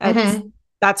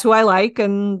 That's who I like,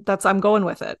 and I'm going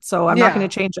with it. So I'm not going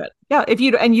to change it. Yeah.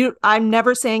 I'm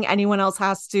never saying anyone else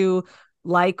has to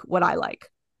like what I like,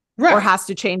 or has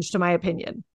to change to my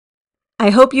opinion. I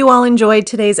hope you all enjoyed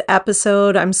today's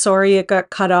episode. I'm sorry it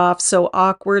got cut off so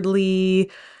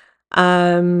awkwardly.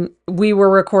 We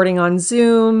were recording on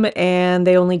Zoom and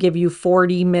they only give you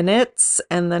 40 minutes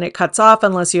and then it cuts off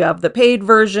unless you have the paid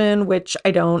version, which I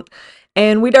don't.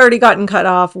 And we'd already gotten cut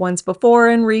off once before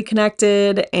and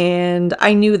reconnected. And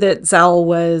I knew that Selle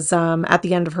was at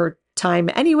the end of her time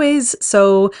anyways.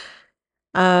 So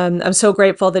I'm so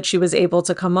grateful that she was able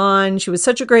to come on. She was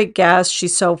such a great guest.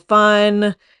 She's so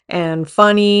fun and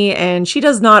funny, and she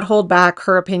does not hold back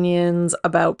her opinions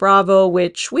about Bravo,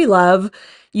 which we love.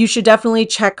 You should definitely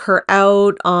check her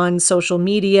out on social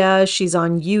media. She's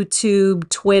on YouTube,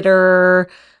 Twitter,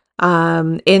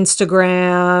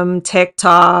 Instagram,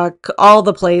 TikTok, all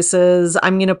the places.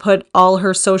 I'm going to put all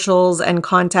her socials and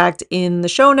contact in the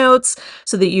show notes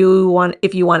so that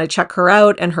if you want to check her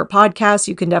out and her podcast,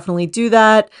 you can definitely do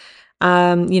that.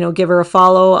 Give her a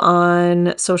follow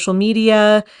on social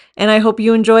media. And I hope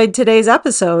you enjoyed today's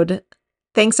episode.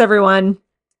 Thanks, everyone.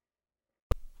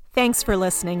 Thanks for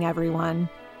listening, everyone.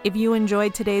 If you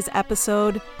enjoyed today's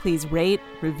episode, please rate,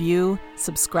 review,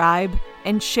 subscribe,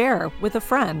 and share with a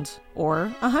friend or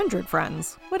 100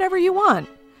 friends, whatever you want.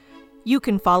 You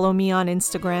can follow me on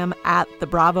Instagram at The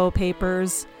Bravo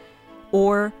Papers,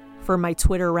 or for my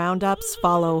Twitter roundups,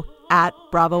 follow at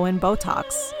Bravo and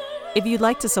Botox. If you'd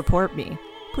like to support me,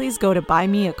 please go to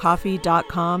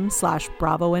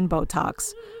buymeacoffee.com/Bravo and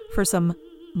Botox for some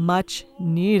much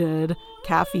needed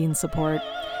caffeine support.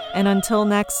 And until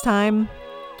next time,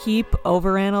 keep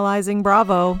overanalyzing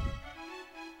Bravo.